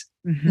his.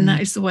 Mm-hmm. And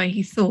that is the way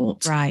he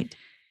thought. Right.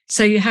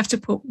 So you have to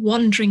put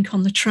one drink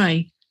on the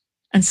tray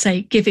and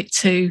say, give it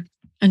to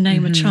and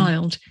name a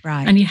child.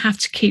 Right. And you have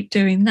to keep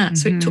doing that.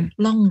 So it took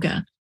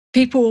longer.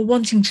 people were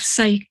wanting to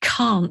say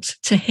can't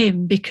to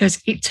him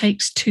because it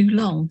takes too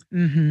long.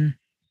 Mm-hmm.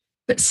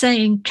 But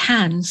saying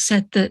can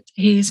said that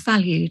he is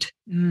valued.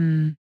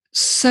 Mm.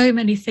 So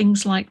many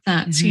things like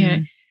that. Mm-hmm. You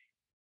know,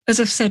 as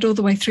I've said all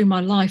the way through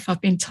my life,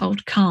 I've been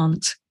told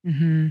can't.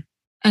 Mm-hmm.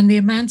 And the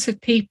amount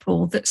of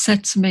people that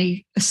said to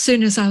me, as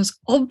soon as I was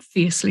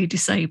obviously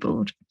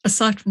disabled,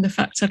 aside from the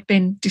fact I'd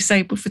been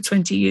disabled for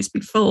 20 years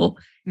before,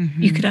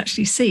 Mm-hmm. you could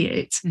actually see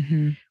it,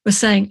 Mm-hmm. were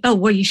saying, oh,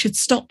 well, you should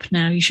stop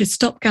now. You should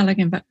stop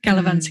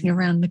gallivanting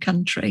around the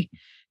country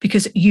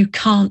because you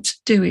can't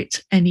do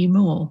it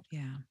anymore.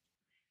 Yeah.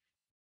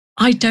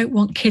 I don't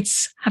want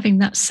kids having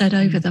that said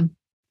over them.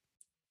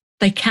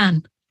 They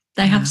can.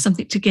 They have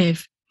something to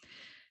give.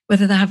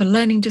 Whether they have a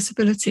learning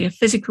disability, a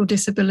physical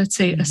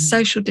disability, a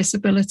social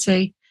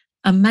disability,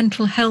 a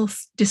mental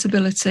health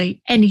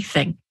disability,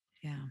 anything,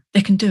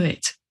 they can do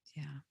it.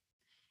 Yeah.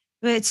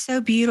 Well, it's so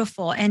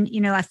beautiful. And,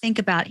 you know, I think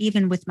about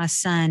even with my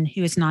son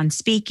who is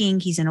non-speaking,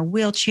 he's in a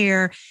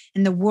wheelchair,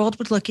 and the world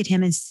would look at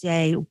him and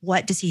say,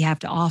 what does he have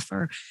to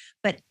offer?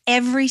 But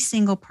every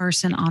single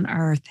person on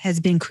earth has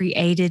been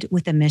created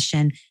with a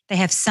mission. They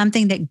have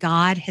something that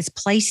God has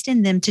placed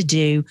in them to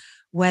do,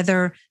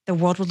 whether the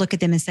world would look at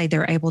them and say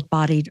they're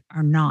able-bodied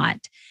or not.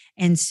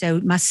 And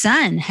so my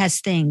son has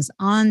things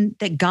on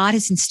that God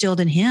has instilled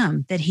in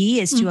him that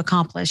he is to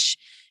accomplish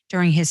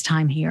during his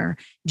time here,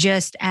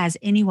 just as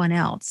anyone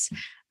else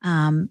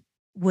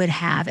would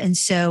have. And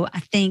so I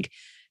think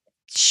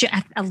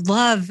I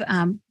love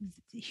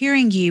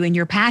hearing you and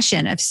your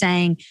passion of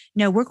saying,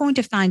 no, we're going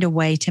to find a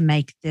way to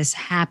make this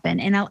happen.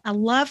 And I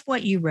love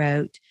what you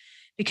wrote,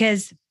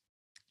 because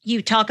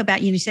you talk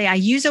about, you say, I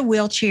use a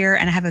wheelchair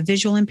and I have a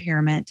visual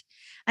impairment.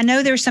 I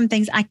know there's some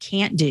things I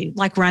can't do,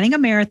 like running a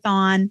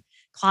marathon,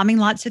 climbing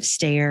lots of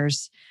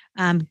stairs,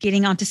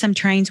 getting onto some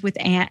trains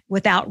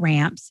without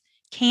ramps.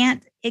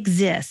 Can't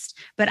exist,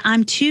 but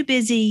I'm too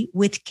busy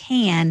with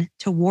can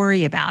to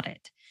worry about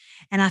it.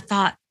 And I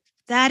thought,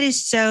 that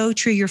is so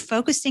true. You're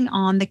focusing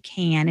on the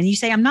can. And you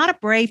say, I'm not a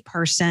brave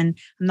person.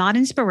 I'm not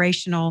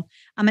inspirational.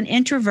 I'm an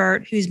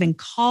introvert who's been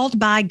called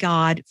by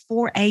God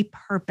for a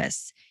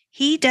purpose.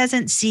 He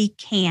doesn't see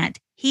can't.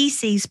 He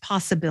sees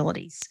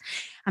possibilities.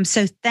 I'm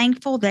so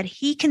thankful that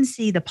he can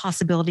see the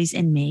possibilities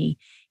in me.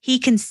 He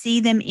can see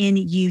them in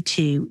you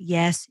too.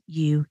 Yes,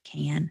 you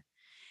can.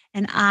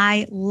 And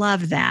I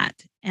love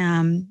that.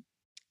 And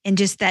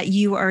just that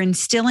you are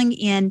instilling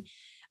in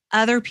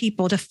other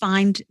people to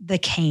find the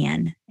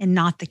can and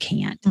not the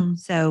can't.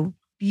 So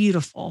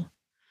beautiful.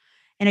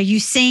 And are you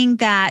seeing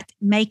that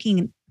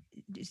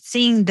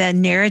seeing the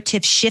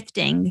narrative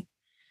shifting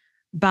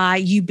by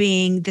you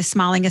being the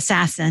smiling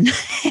assassin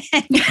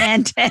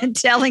and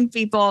telling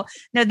people,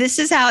 no, this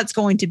is how it's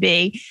going to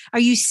be? Are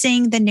you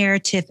seeing the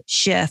narrative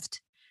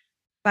shift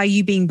by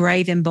you being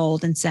brave and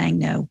bold and saying,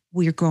 no,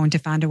 we're going to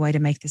find a way to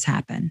make this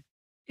happen?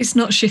 It's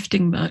not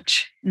shifting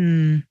much.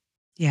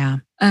 Yeah.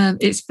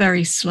 It's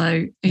very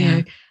slow. You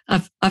know,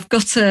 I've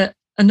got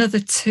another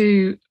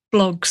 2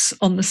 blogs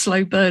on the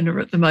slow burner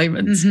at the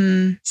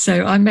moment.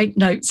 So I make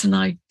notes and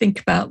I think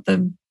about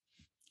them,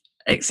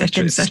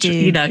 etc., etc.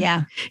 You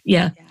know,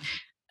 yeah.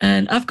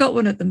 And I've got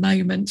one at the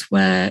moment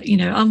where, you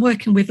know, I'm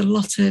working with a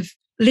lot of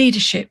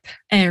leadership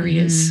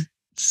areas.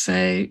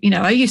 So, you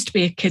know, I used to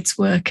be a kids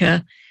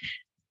worker,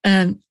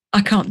 and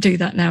I can't do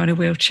that now in a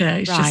wheelchair.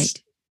 It's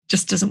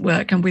just doesn't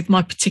work. And with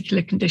my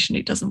particular condition,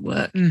 it doesn't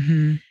work.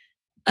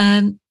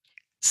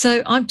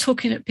 So I'm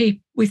talking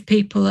with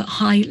people at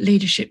high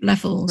leadership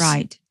levels.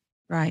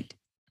 Right.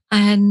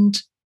 And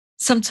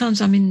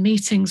sometimes I'm in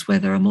meetings where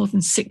there are more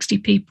than 60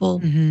 people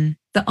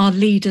that are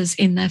leaders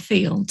in their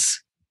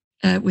fields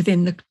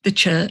within the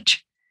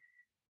church,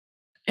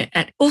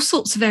 at all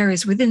sorts of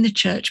areas within the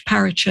church,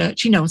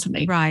 parachurch, you know what I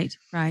mean? Right.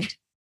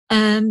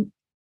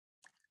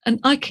 And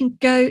I can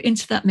go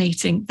into that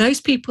meeting. Those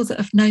people that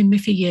have known me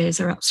for years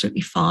are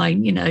absolutely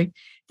fine. You know,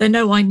 they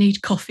know I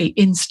need coffee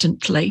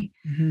instantly.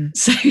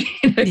 So, you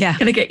know,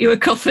 can I get you a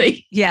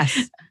coffee?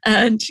 Yes.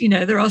 And, you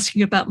know, they're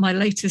asking about my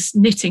latest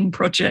knitting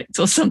project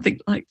or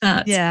something like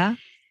that. Yeah.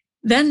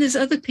 Then there's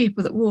other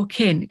people that walk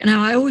in.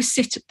 Now, I always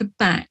sit at the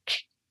back.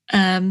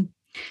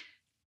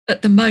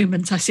 At the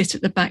moment, I sit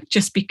at the back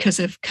just because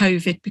of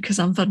COVID, because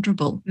I'm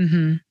vulnerable.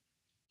 And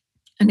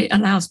it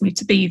allows me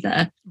to be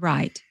there.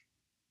 Right.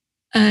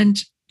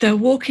 And they'll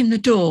walk in the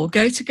door,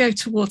 go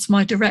towards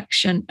my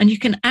direction, and you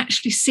can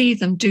actually see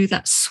them do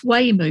that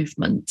sway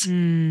movement,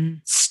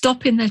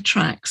 stop in their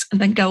tracks, and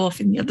then go off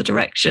in the other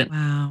direction.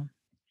 Wow.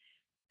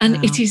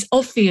 And it is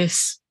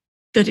obvious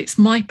that it's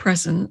my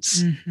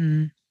presence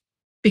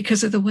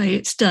because of the way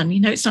it's done. You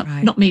know, it's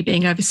not me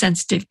being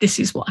oversensitive. This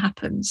is what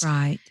happens.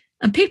 Right.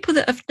 And people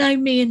that have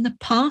known me in the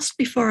past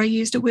before I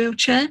used a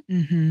wheelchair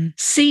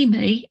see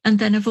me and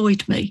then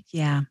avoid me.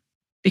 Yeah.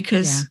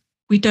 Because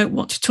we don't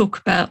want to talk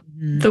about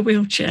the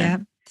wheelchair. Yeah.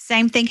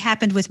 Same thing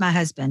happened with my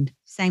husband.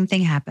 Same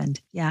thing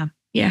happened. Yeah.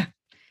 Yeah.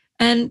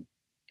 And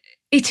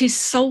it is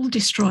soul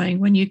destroying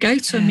when you go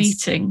to a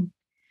meeting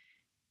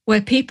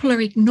where people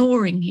are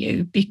ignoring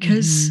you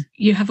because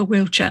you have a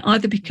wheelchair,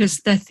 either because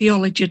their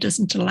theology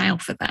doesn't allow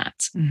for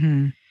that,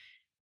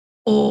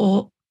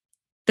 or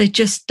they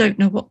just don't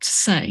know what to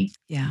say.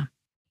 Yeah.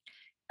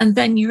 And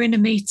then you're in a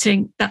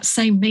meeting, that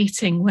same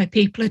meeting, where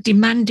people are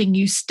demanding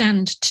you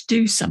stand to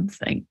do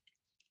something,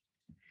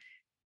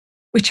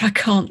 which I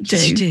can't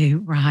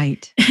do.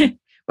 Right.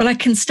 Well, I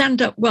can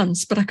stand up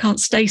once, but I can't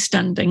stay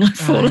standing. I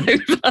fall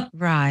over.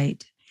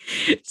 Right.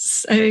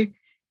 So,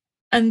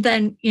 and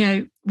then,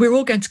 we're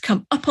all going to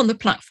come up on the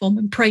platform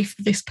and pray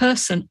for this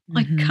person. Mm-hmm.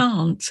 I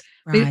can't.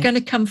 Right. We're going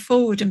to come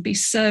forward and be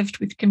served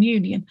with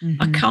communion.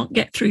 Mm-hmm. I can't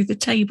get through the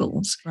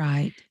tables.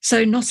 Right.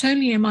 So not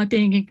only am I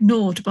being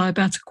ignored by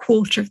about a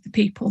quarter of the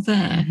people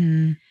there,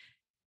 Mm-hmm.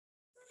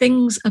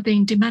 things are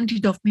being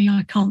demanded of me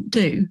I can't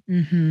do.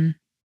 Mm-hmm.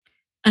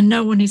 And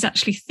no one is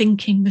actually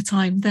thinking that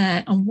I'm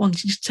there and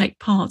wanting to take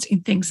part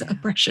in things that are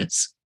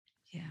precious.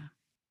 Yeah.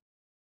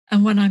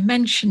 And when I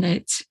mention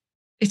it,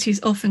 it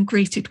is often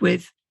greeted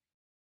with,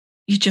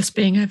 you're just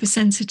being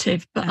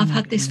oversensitive. But I've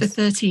had this for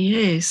 30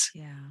 years.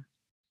 Yeah.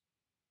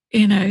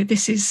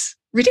 This is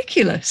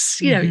ridiculous.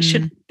 Mm-hmm. It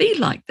shouldn't be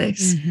like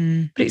this.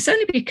 Mm-hmm. But it's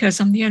only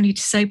because I'm the only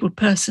disabled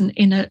person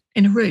in a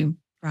room.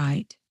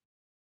 Right.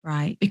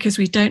 Right. Because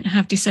we don't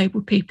have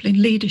disabled people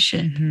in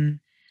leadership. Mm-hmm.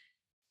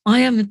 I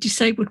am a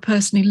disabled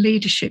person in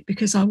leadership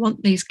because I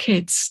want these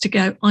kids to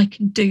go, I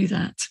can do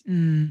that.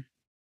 Mm.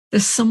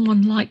 There's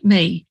someone like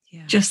me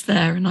just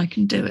there and I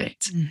can do it.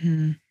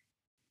 Mm-hmm.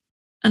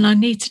 And I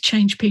need to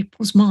change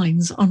people's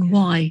minds on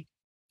why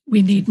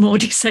we need more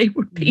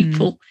disabled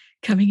people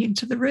coming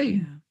into the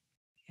room.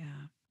 Yeah.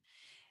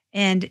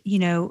 And,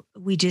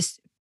 we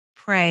just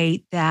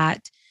pray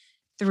that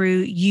through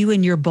you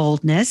and your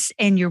boldness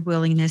and your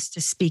willingness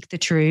to speak the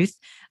truth,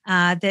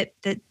 that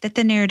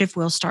the narrative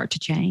will start to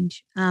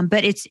change.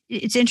 But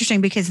it's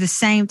interesting because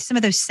some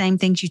of those same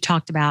things you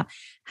talked about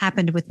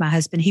happened with my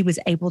husband. He was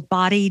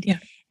able-bodied,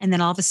 and then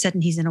all of a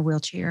sudden he's in a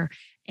wheelchair.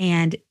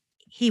 And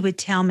he would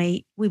tell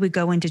me, we would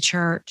go into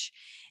church,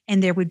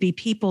 and there would be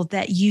people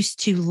that used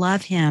to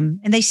love him,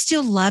 and they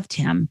still loved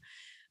him,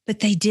 but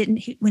they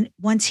didn't.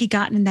 Once he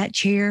got in that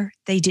chair,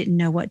 they didn't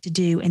know what to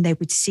do, and they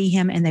would see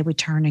him and they would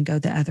turn and go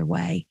the other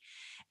way.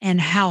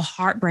 And how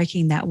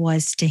heartbreaking that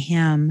was to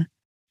him.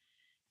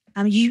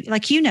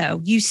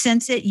 You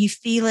sense it, you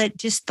feel it,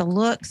 just the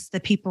looks, the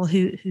people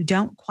who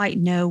don't quite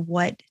know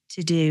what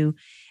to do.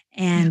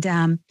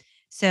 And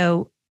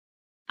so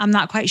I'm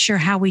not quite sure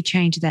how we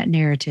change that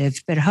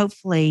narrative, but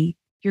hopefully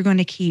you're going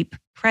to keep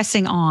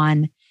pressing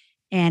on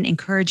and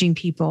encouraging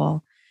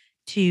people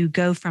to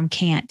go from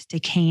can't to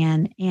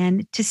can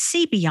and to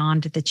see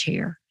beyond the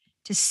chair,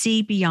 to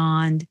see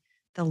beyond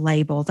the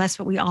label. That's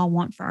what we all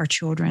want for our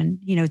children,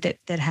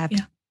 that have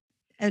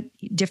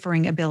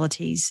differing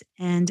abilities.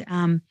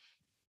 And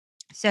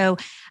so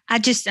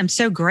I'm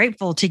so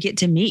grateful to get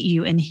to meet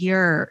you and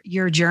hear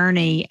your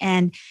journey.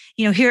 And,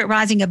 here at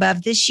Rising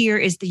Above, this year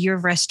is the year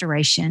of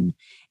restoration.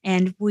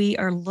 And we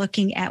are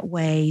looking at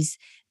ways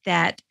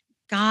that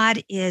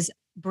God is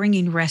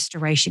bringing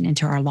restoration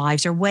into our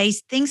lives, or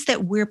things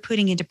that we're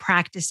putting into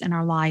practice in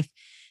our life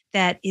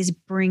that is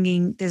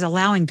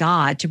allowing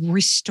God to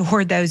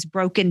restore those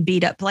broken,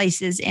 beat up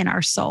places in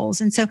our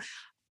souls. And so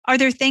are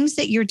there things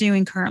that you're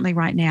doing currently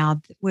right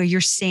now where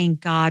you're seeing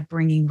God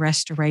bringing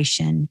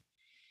restoration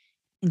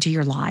into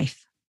your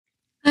life?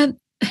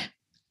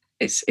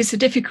 It's a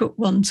difficult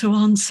one to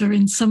answer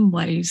in some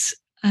ways.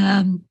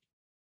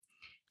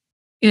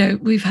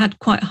 We've had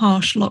quite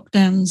harsh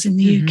lockdowns in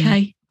the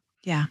UK,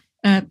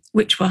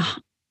 which were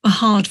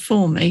hard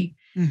for me,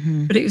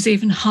 but it was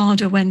even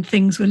harder when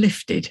things were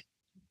lifted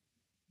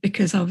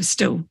because I was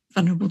still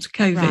vulnerable to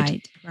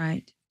COVID.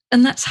 Right.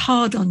 And that's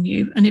hard on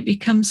you, and it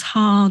becomes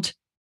hard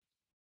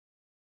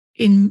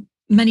in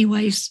many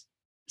ways,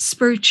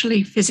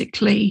 spiritually,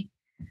 physically,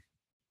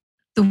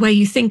 the way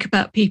you think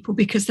about people,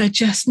 because they're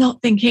just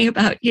not thinking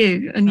about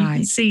you, and you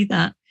can see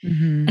that,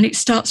 and it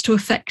starts to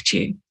affect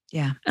you.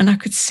 Yeah. And I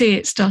could see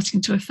it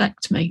starting to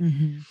affect me.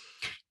 Mm-hmm.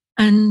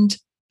 And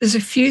there's a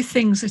few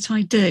things that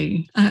I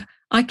do.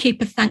 I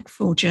keep a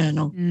thankful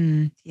journal.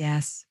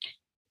 Yes.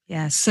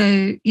 So,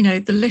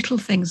 the little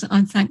things that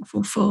I'm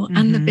thankful for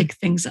and the big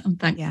things that I'm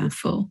thankful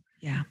for.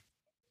 Yeah.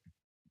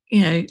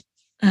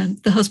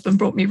 The husband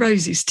brought me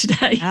roses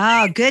today.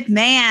 Oh, good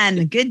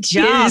man. Good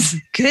job. Yes.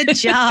 Good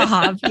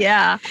job.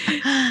 Yeah.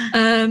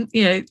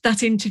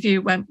 That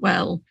interview went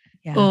well.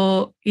 Yeah.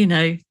 Or,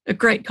 a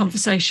great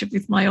conversation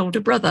with my older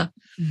brother.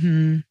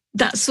 Mm-hmm.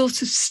 That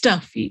sort of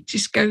stuff, it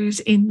just goes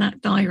in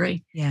that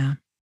diary. Yeah.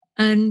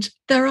 And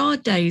there are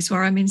days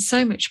where I'm in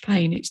so much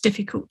pain, it's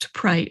difficult to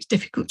pray. It's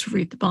difficult to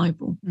read the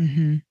Bible.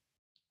 Mm-hmm.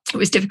 It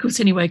was difficult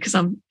anyway, because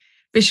I'm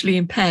visually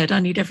impaired.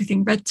 I need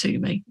everything read to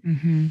me.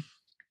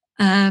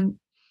 Mm-hmm.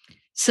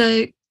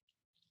 So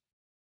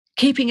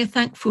keeping a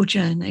thankful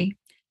journey,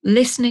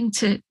 listening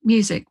to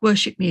music,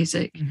 worship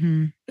music.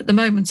 Mm-hmm. At the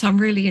moment, I'm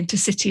really into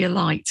City of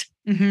Light.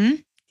 Mm-hmm.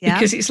 Yeah.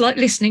 Because it's like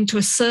listening to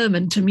a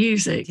sermon to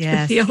music.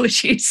 Yes. The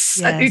theology is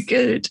so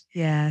good.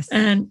 Yes.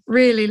 And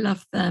really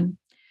love them.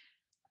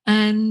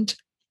 And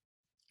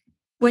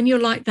when you're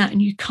like that and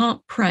you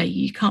can't pray,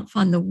 you can't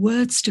find the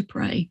words to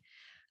pray,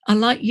 I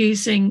like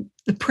using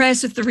the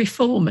prayers of the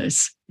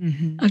reformers.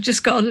 I've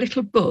just got a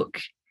little book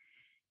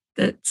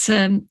that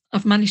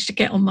I've managed to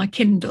get on my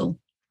Kindle,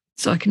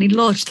 so I can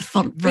enlarge the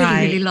font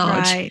really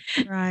large.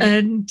 Right.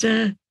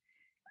 And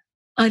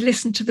I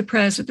listen to the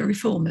prayers of the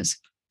reformers.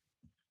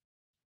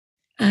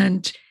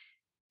 And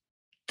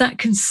that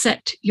can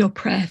set your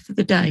prayer for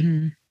the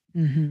day.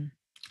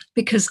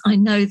 Because I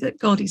know that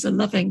God is a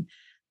loving,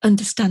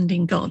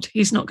 understanding God.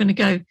 He's not going to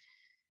go,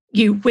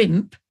 you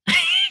wimp,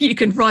 you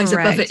can rise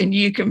above it and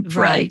you can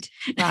pray.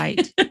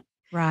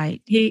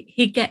 Right.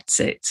 He gets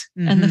it.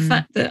 And the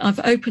fact that I've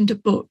opened a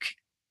book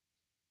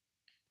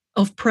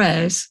of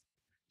prayers,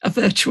 a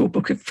virtual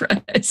book of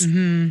prayers,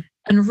 and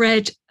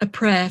read a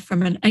prayer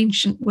from an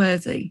ancient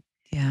worthy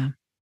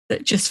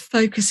that just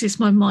focuses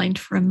my mind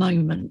for a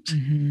moment.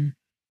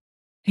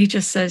 He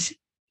just says,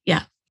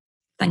 yeah,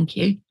 thank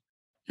you.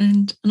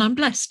 And I'm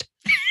blessed.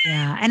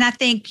 Yeah. And I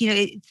think,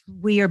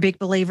 we are big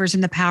believers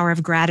in the power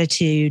of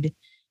gratitude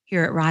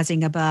here at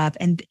Rising Above,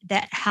 and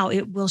that how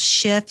it will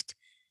shift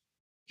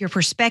your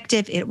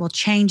perspective. It will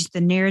change the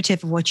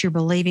narrative of what you're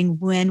believing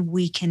when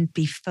we can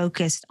be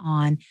focused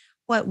on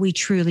what we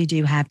truly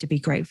do have to be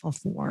grateful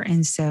for.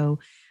 And so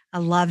I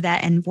love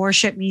that. And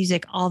worship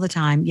music all the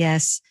time.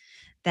 Yes.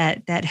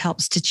 That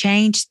helps to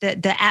change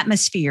the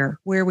atmosphere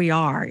where we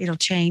are. It'll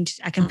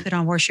change. I can put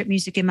on worship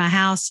music in my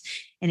house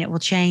and it will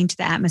change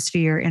the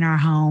atmosphere in our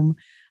home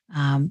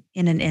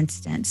in an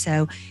instant.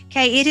 So,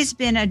 Kay, it has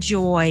been a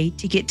joy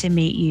to get to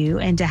meet you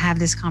and to have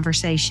this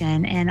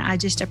conversation. And I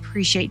just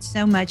appreciate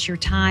so much your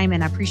time,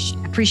 and I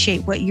appreciate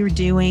what you're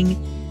doing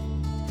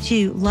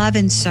to love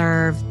and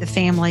serve the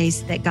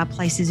families that God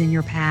places in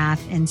your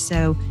path. And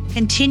so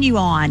continue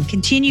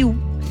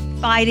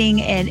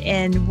fighting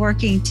and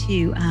working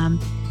to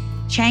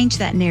change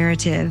that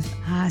narrative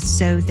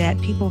so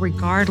that people,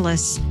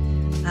 regardless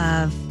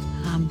of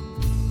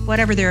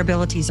whatever their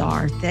abilities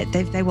are, that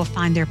they will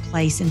find their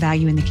place and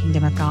value in the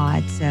kingdom of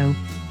God. So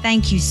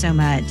thank you so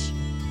much.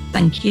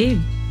 Thank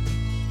you.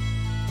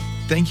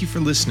 Thank you for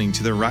listening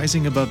to the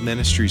Rising Above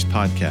Ministries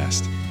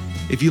podcast.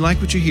 If you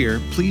like what you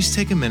hear, please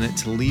take a minute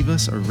to leave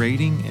us a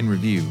rating and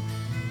review.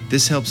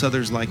 This helps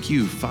others like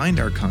you find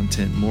our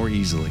content more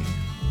easily.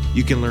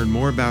 You can learn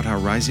more about how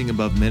Rising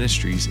Above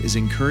Ministries is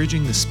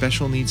encouraging the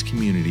special needs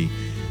community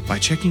by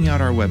checking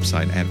out our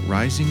website at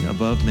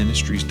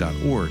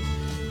risingaboveministries.org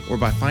or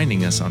by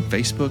finding us on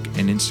Facebook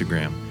and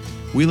Instagram.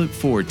 We look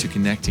forward to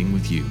connecting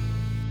with you.